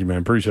 Hey, thank you, man.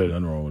 Appreciate it.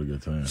 Nothing wrong with a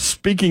good time.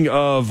 Speaking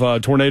of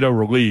tornado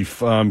relief,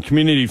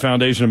 Community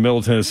Foundation of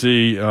Middle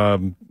Tennessee,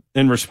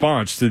 in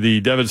response to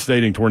the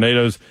devastating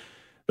tornadoes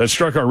that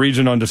struck our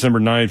region on December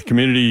 9th,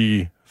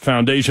 Community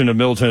Foundation of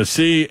Middle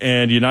Tennessee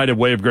and United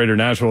Way of Greater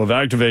Nashville have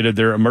activated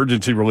their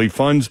emergency relief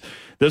funds.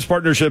 This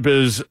partnership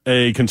is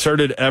a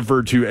concerted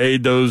effort to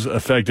aid those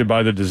affected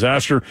by the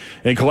disaster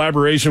in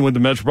collaboration with the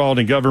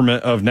Metropolitan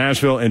Government of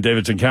Nashville and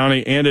Davidson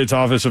County and its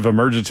Office of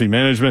Emergency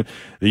Management.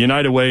 The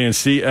United Way and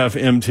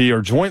CFMT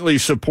are jointly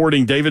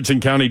supporting Davidson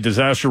County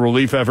disaster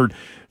relief effort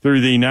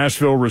through the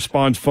Nashville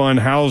Response Fund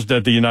housed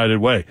at the United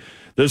Way.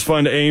 This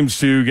fund aims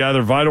to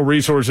gather vital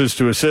resources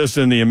to assist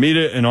in the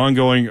immediate and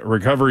ongoing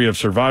recovery of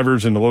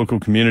survivors in the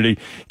local community.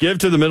 Give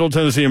to the Middle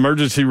Tennessee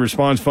Emergency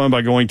Response Fund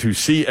by going to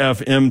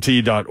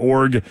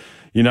cfmt.org.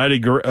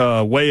 United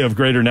Way of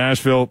Greater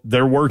Nashville,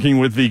 they're working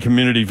with the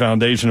Community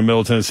Foundation of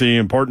Middle Tennessee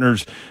and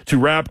partners to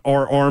wrap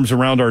our arms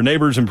around our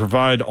neighbors and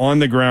provide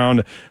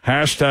on-the-ground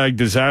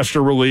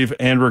 #disaster relief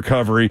and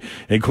recovery,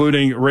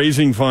 including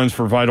raising funds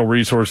for vital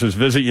resources.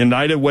 Visit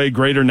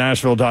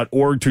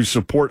UnitedWayGreaterNashville.org to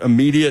support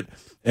immediate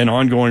and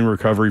ongoing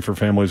recovery for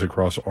families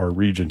across our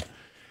region.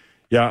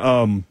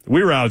 Yeah,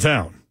 we were out of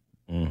town.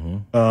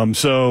 Mm-hmm.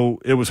 So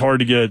it was hard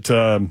to get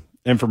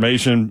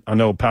information. I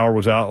know power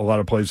was out a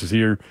lot of places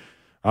here,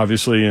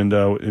 obviously, and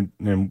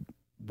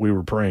we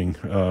were praying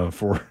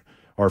for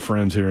our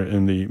friends here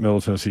in the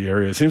Middle Tennessee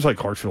area. It seems like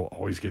Clarksville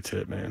always gets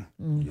hit, man.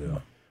 Yeah.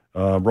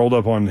 Rolled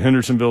up on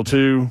Hendersonville,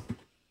 too.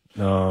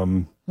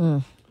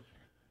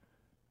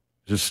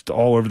 Just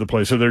all over the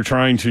place. So they're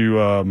trying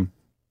to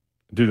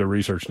do their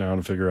research now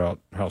to figure out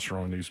how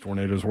strong these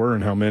tornadoes were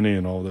and how many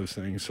and all those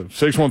things. So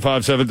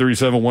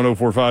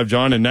 615-737-1045.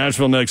 John in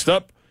Nashville next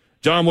up.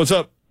 John, what's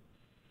up?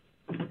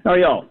 How are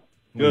y'all?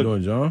 Good. How you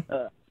doing, John?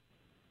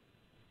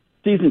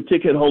 Season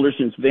ticket holder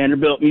since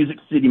Vanderbilt Music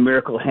City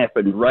Miracle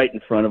happened right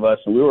in front of us,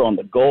 and we were on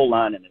the goal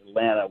line in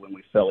Atlanta when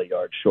we fell a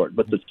yard short.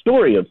 But the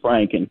story of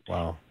Frank, and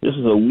this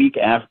is a week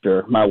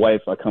after my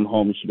wife, I come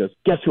home, and she goes,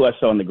 guess who I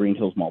saw in the Green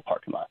Hills Mall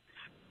parking lot?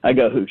 I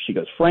go, who? She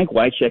goes, Frank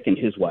Wycheck and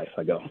his wife.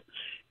 I go,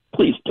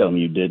 please tell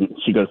me you didn't.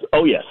 She goes,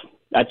 oh, yes.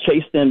 I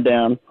chased them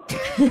down,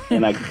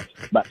 and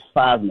about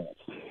 5 minutes.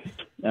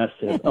 And I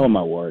said, oh,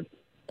 my word.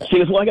 She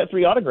goes, well, I got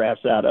 3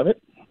 autographs out of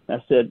it. I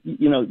said,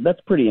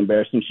 that's pretty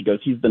embarrassing. She goes,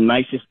 he's the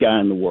nicest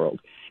guy in the world.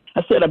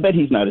 I said, I bet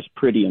he's not as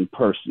pretty in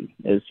person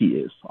as he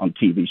is on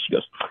TV. She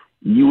goes,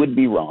 you would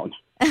be wrong.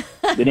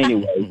 But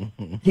anyway,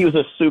 he was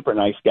a super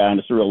nice guy, and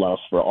it's a real loss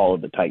for all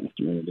of the Titans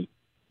community.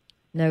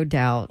 No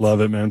doubt.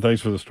 Love it, man.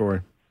 Thanks for the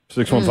story.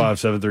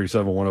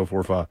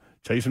 615-737-1045.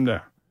 Chase him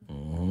down.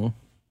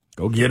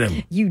 Go get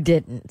him. You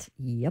didn't.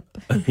 Yep.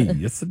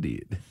 Yes, I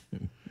did.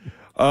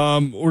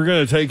 We're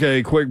going to take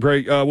a quick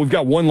break. We've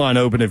got one line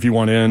open if you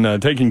want in,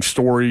 taking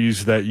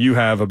stories that you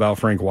have about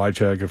Frank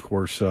Wycheck, of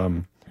course,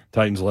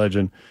 Titans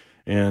legend,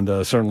 and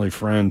certainly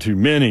friend to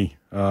many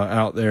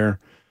out there,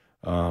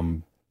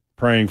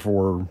 praying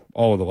for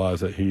all of the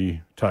lives that he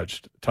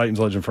touched. Titans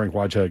legend Frank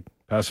Wycheck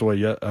passed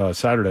away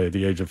Saturday at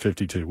the age of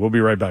 52. We'll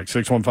be right back.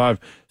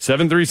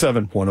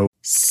 615-737-1045.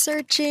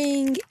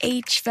 Searching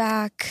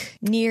HVAC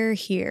near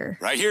here.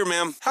 Right here,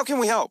 ma'am. How can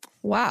we help?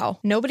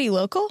 Wow. Nobody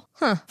local?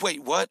 Huh.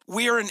 Wait, what?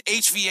 We are an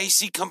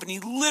HVAC company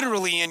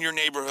literally in your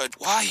neighborhood.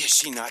 Why is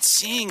she not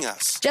seeing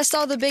us? Just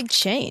all the big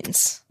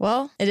chains.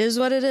 Well, it is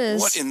what it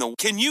is. What in the...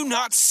 Can you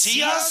not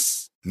see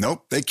us?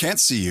 Nope, they can't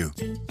see you.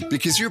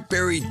 Because you're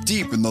buried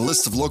deep in the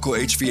list of local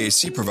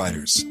HVAC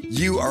providers.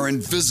 You are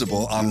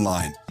invisible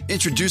online.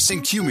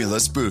 Introducing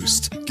Cumulus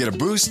Boost. Get a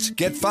boost,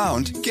 get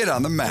found, get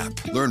on the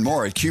map. Learn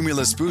more at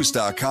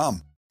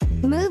cumulusboost.com.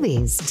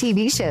 Movies,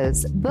 TV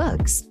shows,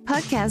 books,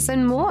 podcasts,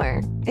 and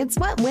more. It's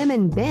What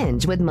Women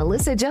Binge with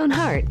Melissa Joan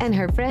Hart and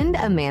her friend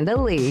Amanda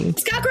Lee.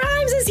 Scott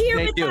Grimes is here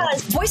with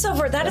us.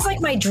 Voiceover, that is like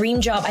my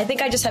dream job. I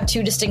think I just have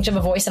too distinct of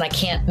a voice and I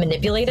can't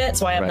manipulate it. That's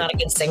why I'm not a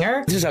good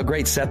singer. This is how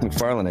great Seth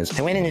MacFarlane is.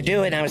 I went in to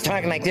do it and I was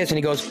talking like this and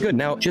he goes, good,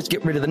 now just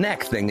get rid of the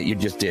neck thing that you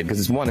just did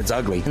because it's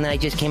ugly. And then I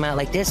just came out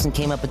like this and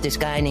came up with this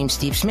guy named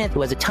Steve Smith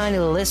who has a tiny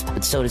little lisp,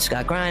 but so does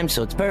Scott Grimes,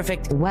 so it's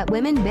perfect. What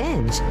Women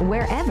Binge,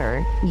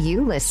 wherever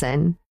you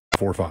listen.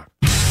 4-5.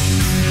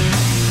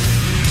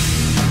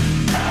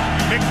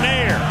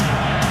 McNair.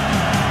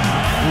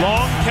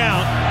 Long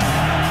count.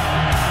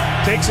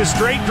 Takes a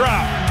straight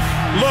drop.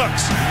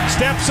 Looks.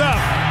 Steps up.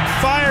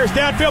 Fires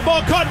downfield.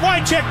 Ball caught.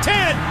 Wycheck.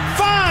 10.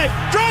 5.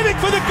 Driving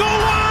for the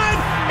goal line.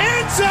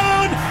 End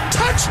zone.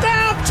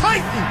 Touchdown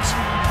Titans.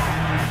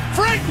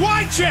 Frank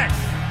Wycheck.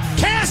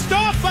 Cast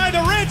off by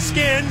the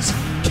Redskins.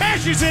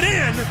 Cashes it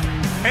in.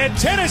 And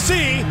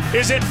Tennessee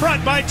is in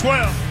front by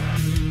 12.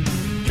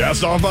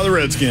 Cast off by the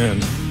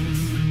Redskins.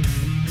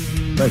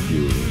 Thank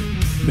you.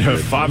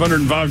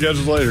 505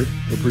 catches later.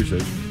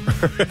 Appreciate you.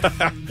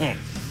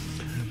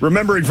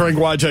 Remembering Frank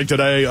Wycheck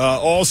today.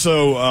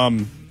 Also,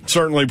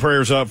 certainly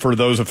prayers up for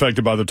those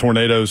affected by the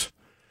tornadoes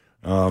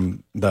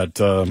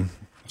that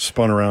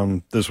spun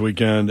around this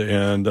weekend.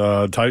 And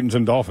Titans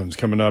and Dolphins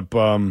coming up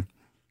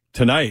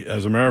tonight.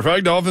 As a matter of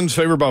fact, Dolphins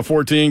favored by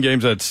 14.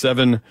 Games at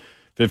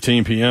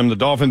 7:15 p.m. The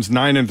Dolphins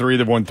 9-3.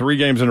 They've won 3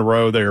 games in a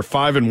row. They are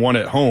 5-1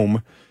 at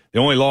home. The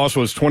only loss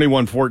was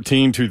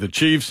 21-14 to the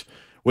Chiefs.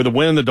 With a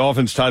win, the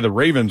Dolphins tie the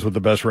Ravens with the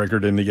best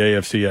record in the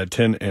AFC at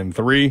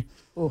 10-3.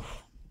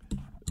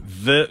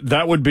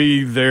 That would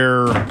be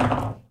their...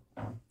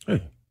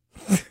 Hey.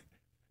 What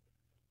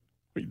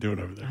are you doing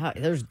over there?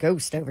 There's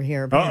Ghost over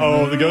here.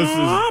 Uh-oh, the Ghost is...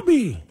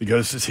 Hobby. The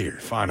Ghost is here,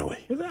 finally.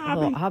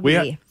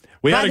 Hobby.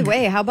 By the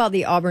way, how about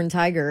the Auburn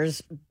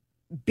Tigers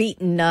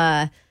beating...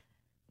 that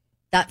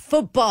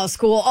football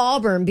school,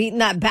 Auburn, beating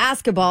that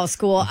basketball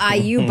school,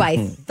 IU, by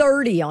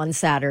 30 on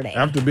Saturday.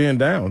 After being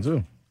down,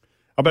 too.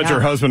 I bet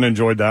your husband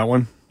enjoyed that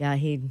one. Yeah,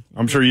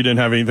 I'm sure you didn't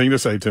have anything to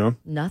say to him.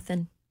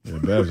 Nothing. Yeah,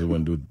 Babs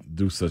wouldn't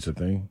do such a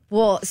thing.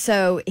 Well,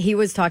 so he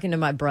was talking to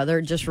my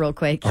brother just real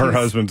quick. Her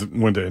husband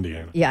went to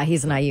Indiana. Yeah,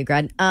 he's an IU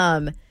grad.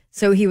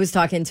 So he was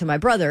talking to my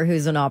brother,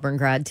 who's an Auburn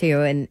grad,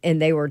 too,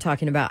 and they were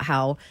talking about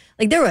how,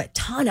 like, there were a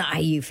ton of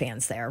IU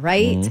fans there,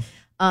 right?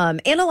 Mm-hmm.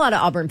 And a lot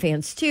of Auburn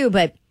fans, too,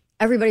 but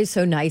everybody's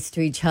so nice to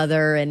each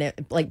other, and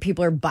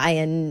people are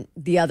buying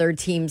the other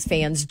team's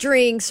fans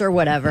drinks or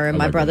whatever. And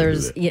my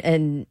brothers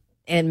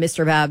and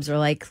Mr. Babs are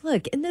like,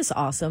 look, isn't this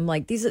awesome?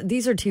 Like,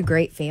 these are 2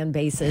 great fan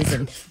bases,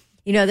 and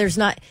there's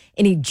not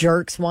any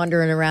jerks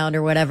wandering around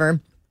or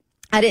whatever.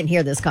 I didn't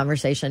hear this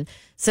conversation.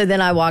 So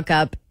then I walk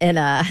up and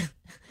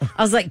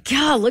I was like,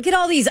 God, look at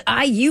all these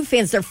IU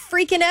fans. They're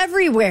freaking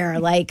everywhere.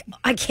 Like,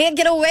 I can't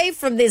get away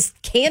from this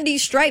candy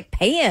striped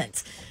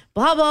pants.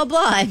 Blah, blah,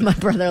 blah. And my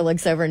brother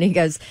looks over and he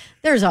goes,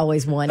 there's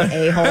always one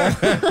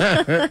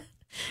a-hole.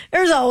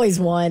 There's always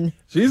one.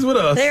 She's with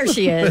us. There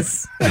she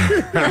is.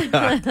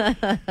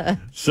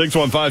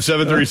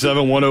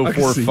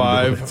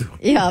 615-737-1045.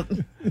 Yep.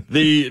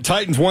 The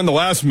Titans won the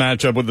last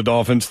matchup with the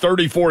Dolphins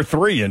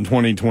 34-3 in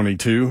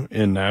 2022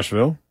 in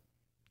Nashville.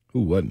 Who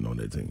wasn't on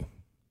that team?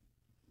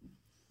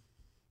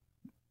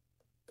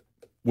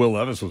 Will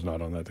Levis was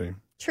not on that team.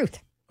 Truth.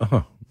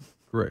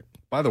 Correct.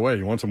 By the way,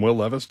 you want some Will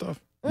Levis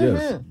stuff?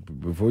 Yes.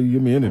 Before you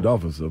give me any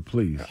Dolphins stuff,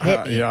 please.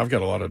 Yeah, I've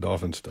got a lot of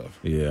Dolphin stuff.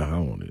 Yeah, I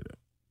won't need it.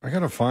 I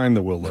got to find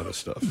the Will Levis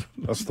stuff.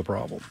 That's the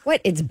problem.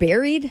 What? It's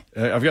buried?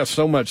 I've got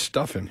so much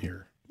stuff in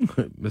here.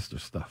 Mr.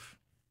 Stuff.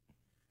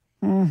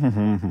 Such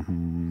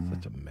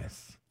a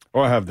mess.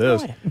 Oh, I have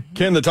this.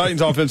 Can the Titans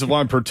offensive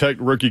line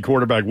protect rookie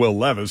quarterback Will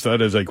Levis?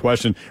 That is a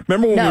question.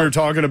 Remember when we were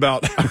talking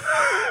about...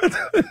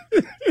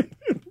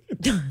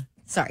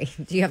 Sorry.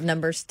 Do you have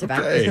numbers to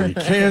back? Okay.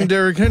 Can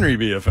Derrick Henry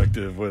be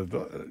effective with...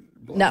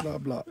 No. Blah,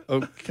 blah.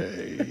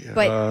 Okay.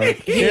 But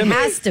he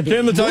has to be.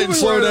 Can the Titans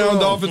slow down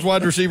Dolphins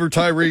wide receiver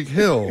Tyreek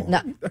Hill?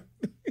 No.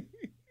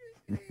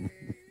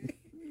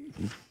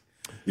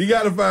 You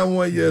got to find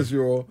one. Yes,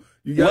 you're all.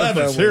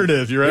 Levis, here it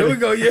is. You ready? Here we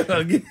go. Yeah.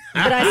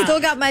 But I still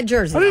got my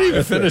jersey. I didn't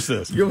even finish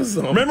this. Give us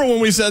some. Remember when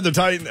we said the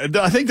Titans,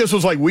 I think this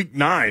was like week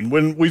 9,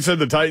 when we said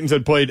the Titans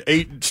had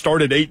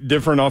started 8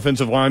 different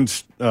offensive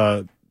lines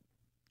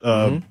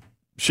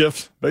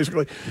shifts,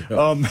 basically.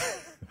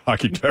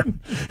 Hockey term.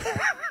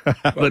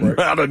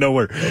 out of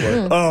nowhere.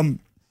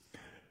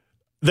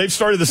 They've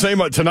started the same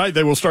tonight.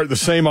 They will start the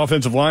same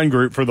offensive line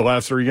group for the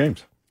last 3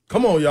 games.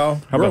 Come on, y'all.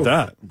 How about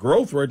that?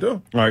 Growth right there.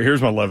 All right, here's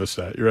my Levis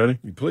stat. You ready?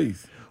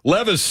 Please.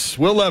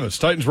 Will Levis,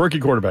 Titans rookie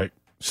quarterback,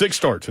 6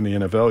 starts in the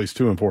NFL. He's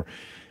 2-4.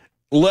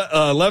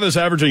 Levis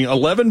averaging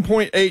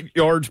 11.8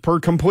 yards per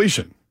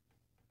completion.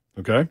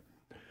 Okay,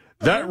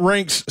 that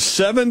ranks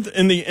 7th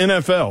in the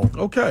NFL.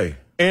 Okay.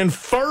 And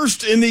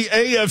 1st in the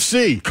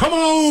AFC. Come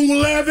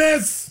on,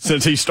 Levis.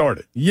 Since he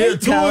started. Yeah,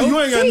 Tua, you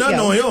ain't got nothing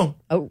on him.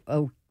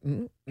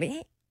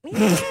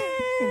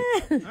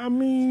 I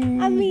mean.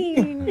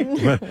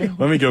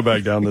 Let me go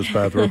back down this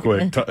path real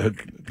quick.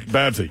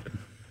 Babsy,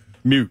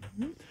 mute.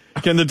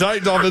 Can the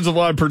Titans offensive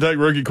line protect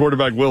rookie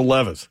quarterback Will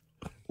Levis?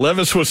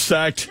 Levis was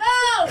sacked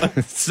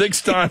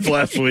 6 times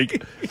last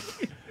week.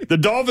 The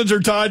Dolphins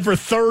are tied for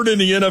 3rd in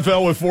the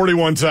NFL with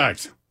 41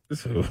 sacks.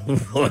 The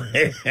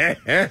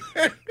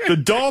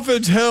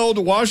Dolphins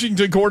held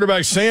Washington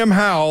quarterback Sam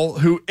Howell,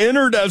 who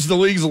entered as the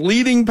league's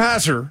leading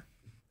passer,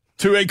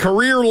 to a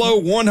career-low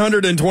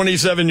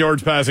 127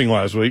 yards passing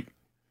last week.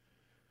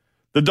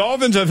 The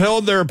Dolphins have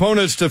held their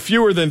opponents to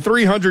fewer than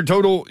 300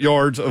 total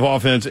yards of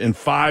offense in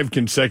 5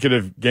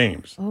 consecutive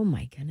games. Oh,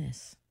 my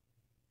goodness.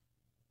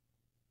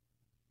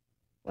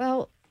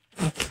 Well.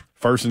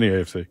 1st in the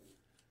AFC.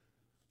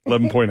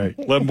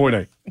 11.8.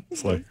 11.8.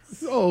 Slay.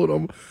 Hold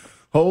on.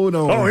 Oh,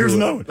 here's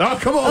another one. Oh,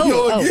 come on.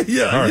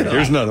 Yeah. All right,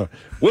 here's another one.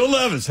 Will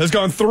Levis has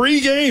gone 3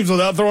 games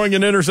without throwing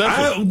an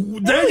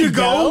interception. There you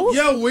go.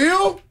 Yeah,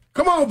 Will.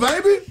 Come on,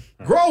 baby.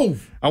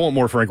 Grove. I want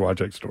more Frank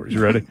Wycheck stories.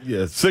 You ready?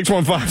 Yes.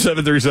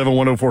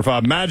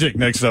 615-737-1045. Magic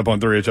next up on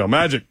 3HL.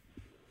 Magic.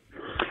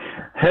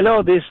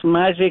 Hello, this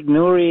Magic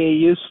Nuri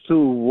used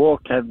to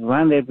work at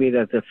Vanderbilt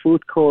as a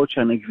food coach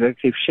and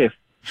executive chef.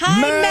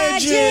 Hi,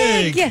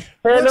 Magic.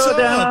 Hello,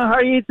 Dana. How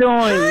are you doing?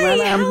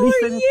 Hi, how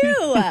are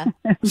you?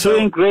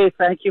 Doing great.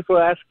 Thank you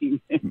for asking.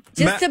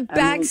 Just a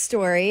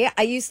backstory.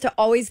 I used to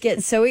always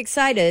get so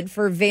excited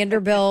for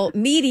Vanderbilt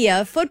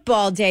media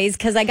football days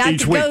because I got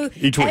to go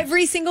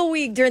every single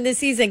week during the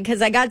season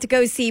because I got to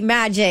go see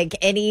Magic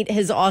and eat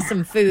his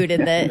awesome food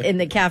in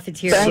the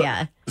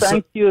cafeteria.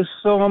 Thank you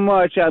so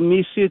much. I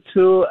miss you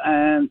too,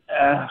 and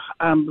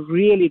I'm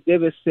really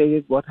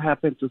devastated what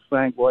happened to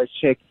Frank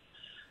Wycheck.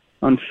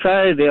 On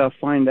Saturday, I'll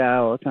find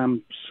out.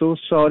 I'm so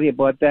sorry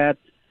about that.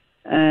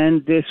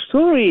 And the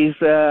story is,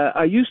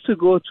 I used to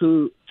go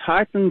to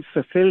Titan's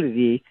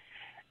facility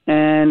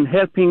and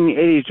helping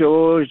Eddie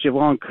George,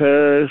 Javon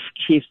Curse,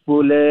 Keith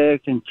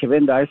Bullock, and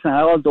Kevin Dyson,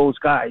 all those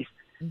guys.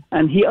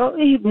 And he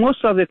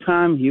most of the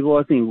time, he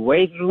was in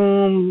weight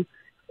room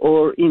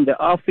or in the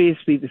office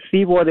with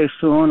Steve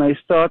Waterson. I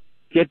start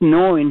get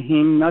knowing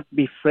him, not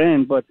be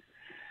friend, but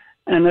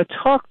and I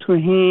talked to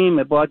him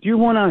about, do you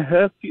want to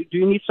help? Do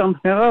you need some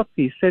help?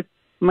 He said,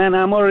 man,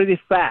 I'm already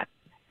fat.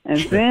 And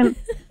then,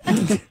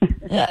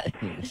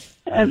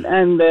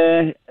 and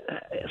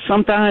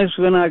sometimes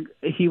when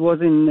he was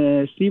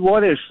in Steve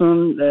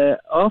Waterson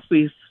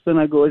office, when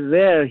I go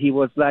there, he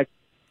was like,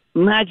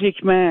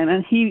 Magic Man,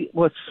 and he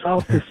was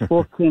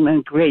soft-spoken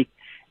and great.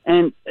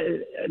 And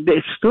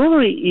the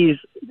story is,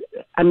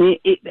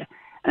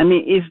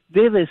 it's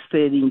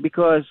devastating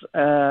because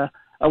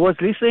I was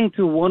listening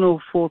to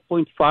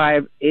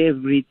 104.5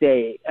 every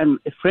day, and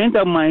a friend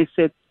of mine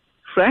said,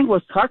 Frank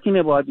was talking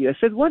about you. I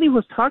said, what he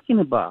was talking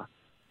about?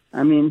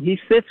 I mean, he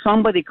said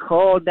somebody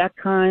called that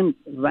time,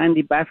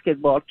 Vandy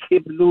basketball,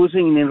 keep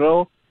losing in a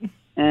row.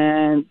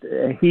 and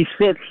he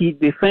said he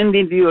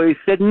defended you. He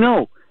said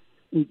no.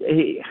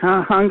 He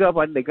hung up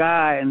on the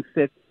guy and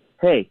said,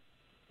 "Hey,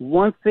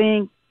 one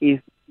thing is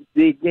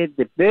they get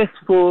the best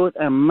food,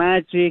 and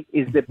Magic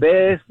is the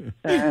best.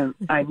 And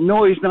I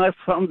know he's not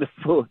from the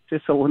food.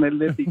 Just I want to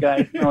let you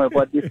guys know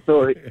about this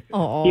story."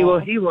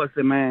 Aww. He was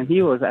the man.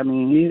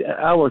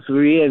 I was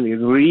really,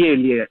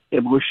 really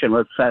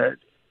emotional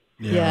Saturday.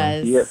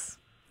 Yes. Yes.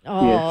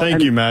 Oh. Yes.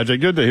 Thank you,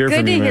 Magic. Good to hear from you,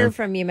 Good to man. hear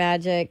from you,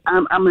 Magic.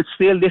 I'm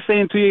still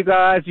listening to you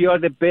guys. You're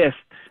the best.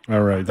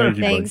 All right. Thank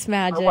you, Thanks, buddy.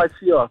 Magic. I'll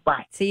see you.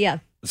 Bye. See ya.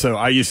 So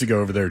I used to go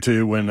over there,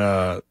 too, when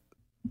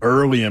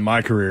early in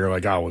my career,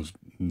 like I was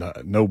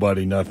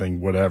nobody, nothing,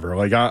 whatever.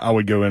 Like I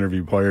would go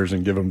interview players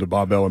and give them to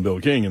Bob Bell and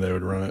Bill King, and they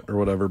would run it or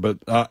whatever. But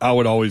I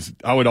would always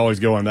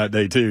go on that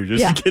day too,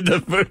 just to get the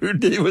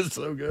food. It was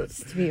so good.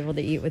 Just to be able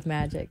to eat with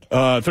Magic.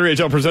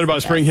 3HL presented by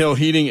Spring Hill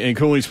Heating and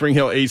Cooling,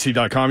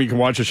 SpringHillAC.com. You can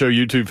watch the show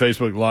YouTube,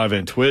 Facebook Live,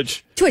 and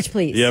Twitch. Twitch,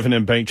 please. The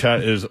F&M Bank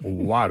chat is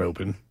wide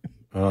open.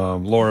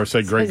 Laura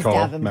said, "Great So is call,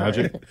 Davenport.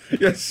 Magic."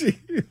 Yes, you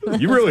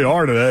really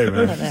are today,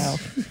 man. I don't know.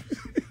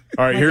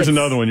 All right, here's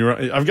Nuggets. another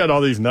one. I've got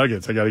all these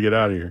nuggets. I got to get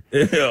out of here.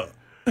 Yeah.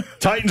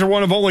 Titans are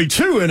one of only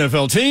 2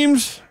 NFL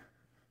teams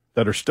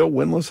that are still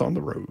winless on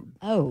the road.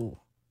 Oh.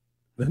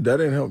 That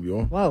didn't help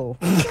you. Whoa.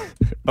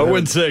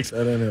 0-6.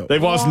 That didn't help.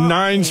 They've lost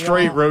 9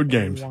 straight road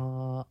games.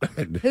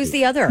 Who's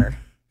the other?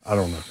 I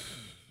don't know.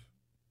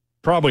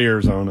 Probably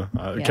Arizona.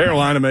 Yeah.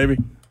 Carolina, maybe.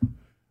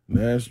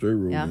 9 straight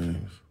road Yeah.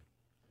 games.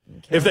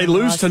 If they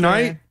lose lost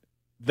tonight, there.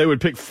 they would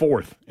pick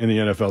 4th in the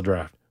NFL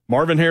draft.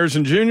 Marvin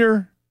Harrison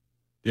Jr.,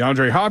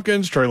 DeAndre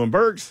Hopkins, Traylon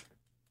Burks,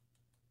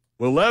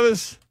 Will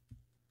Levis.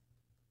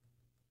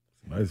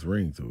 Nice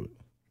ring to it.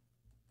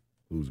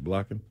 Who's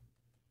blocking?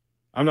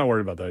 I'm not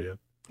worried about that yet.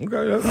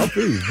 Okay, I'll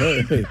feel you.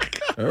 Hey,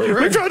 all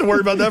right. We tried to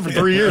worry about that for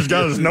 3 years.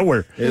 Got us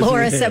nowhere.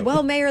 Laura said,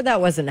 "Well, Mayor,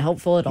 that wasn't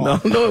helpful at all."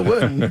 No, it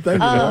wasn't.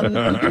 Thank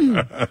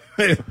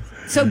you.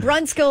 So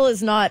Brunskill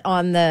is not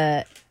on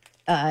the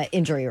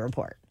injury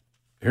report.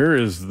 Here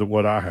is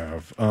what I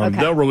have. Okay.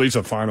 They'll release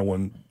a final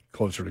one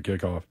closer to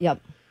kickoff.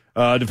 Yep.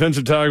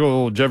 Defensive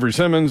tackle Jeffrey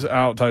Simmons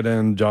out, tight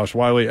end Josh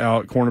Wiley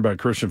out, cornerback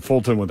Christian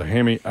Fulton with a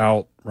hammy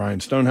out, Ryan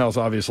Stonehouse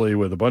obviously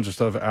with a bunch of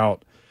stuff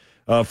out.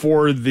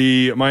 For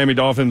the Miami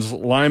Dolphins,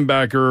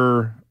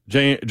 linebacker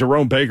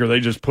Jerome Baker, they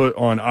just put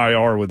on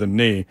IR with a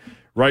knee.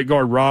 Right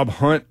guard Rob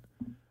Hunt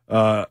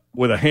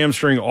with a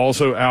hamstring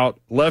also out.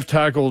 Left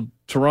tackle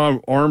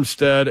Teron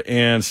Armstead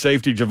and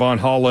safety Javon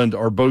Holland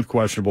are both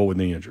questionable with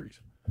knee injuries.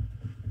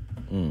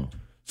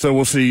 So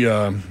we'll see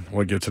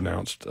what gets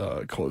announced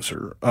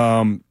closer.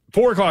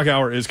 4 o'clock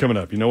hour is coming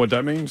up. You know what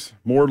that means?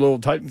 More little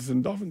Titans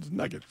and Dolphins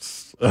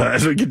nuggets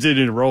as we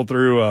continue to roll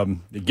through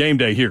game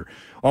day here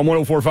on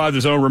 104.5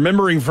 The Zone.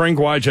 Remembering Frank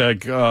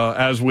Wycheck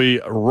as we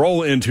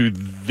roll into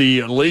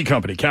the Lee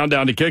Company.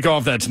 Countdown to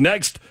kickoff. That's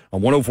next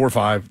on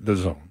 104.5 The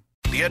Zone.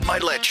 The Ed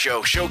Milet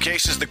Show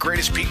showcases the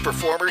greatest peak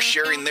performers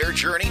sharing their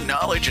journey,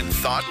 knowledge, and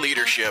thought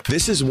leadership.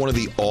 This is one of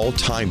the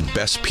all-time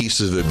best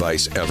pieces of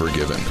advice ever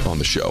given on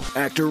the show.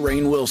 Actor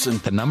Rainn Wilson.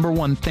 The number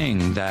one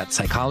thing that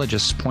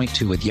psychologists point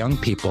to with young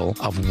people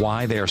of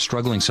why they are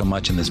struggling so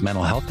much in this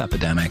mental health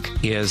epidemic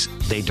is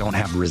they don't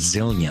have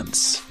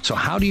resilience. So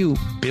how do you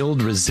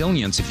build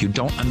resilience if you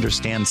don't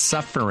understand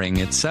suffering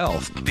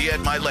itself? The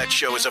Ed Milet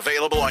Show is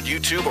available on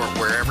YouTube or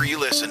wherever you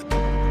listen.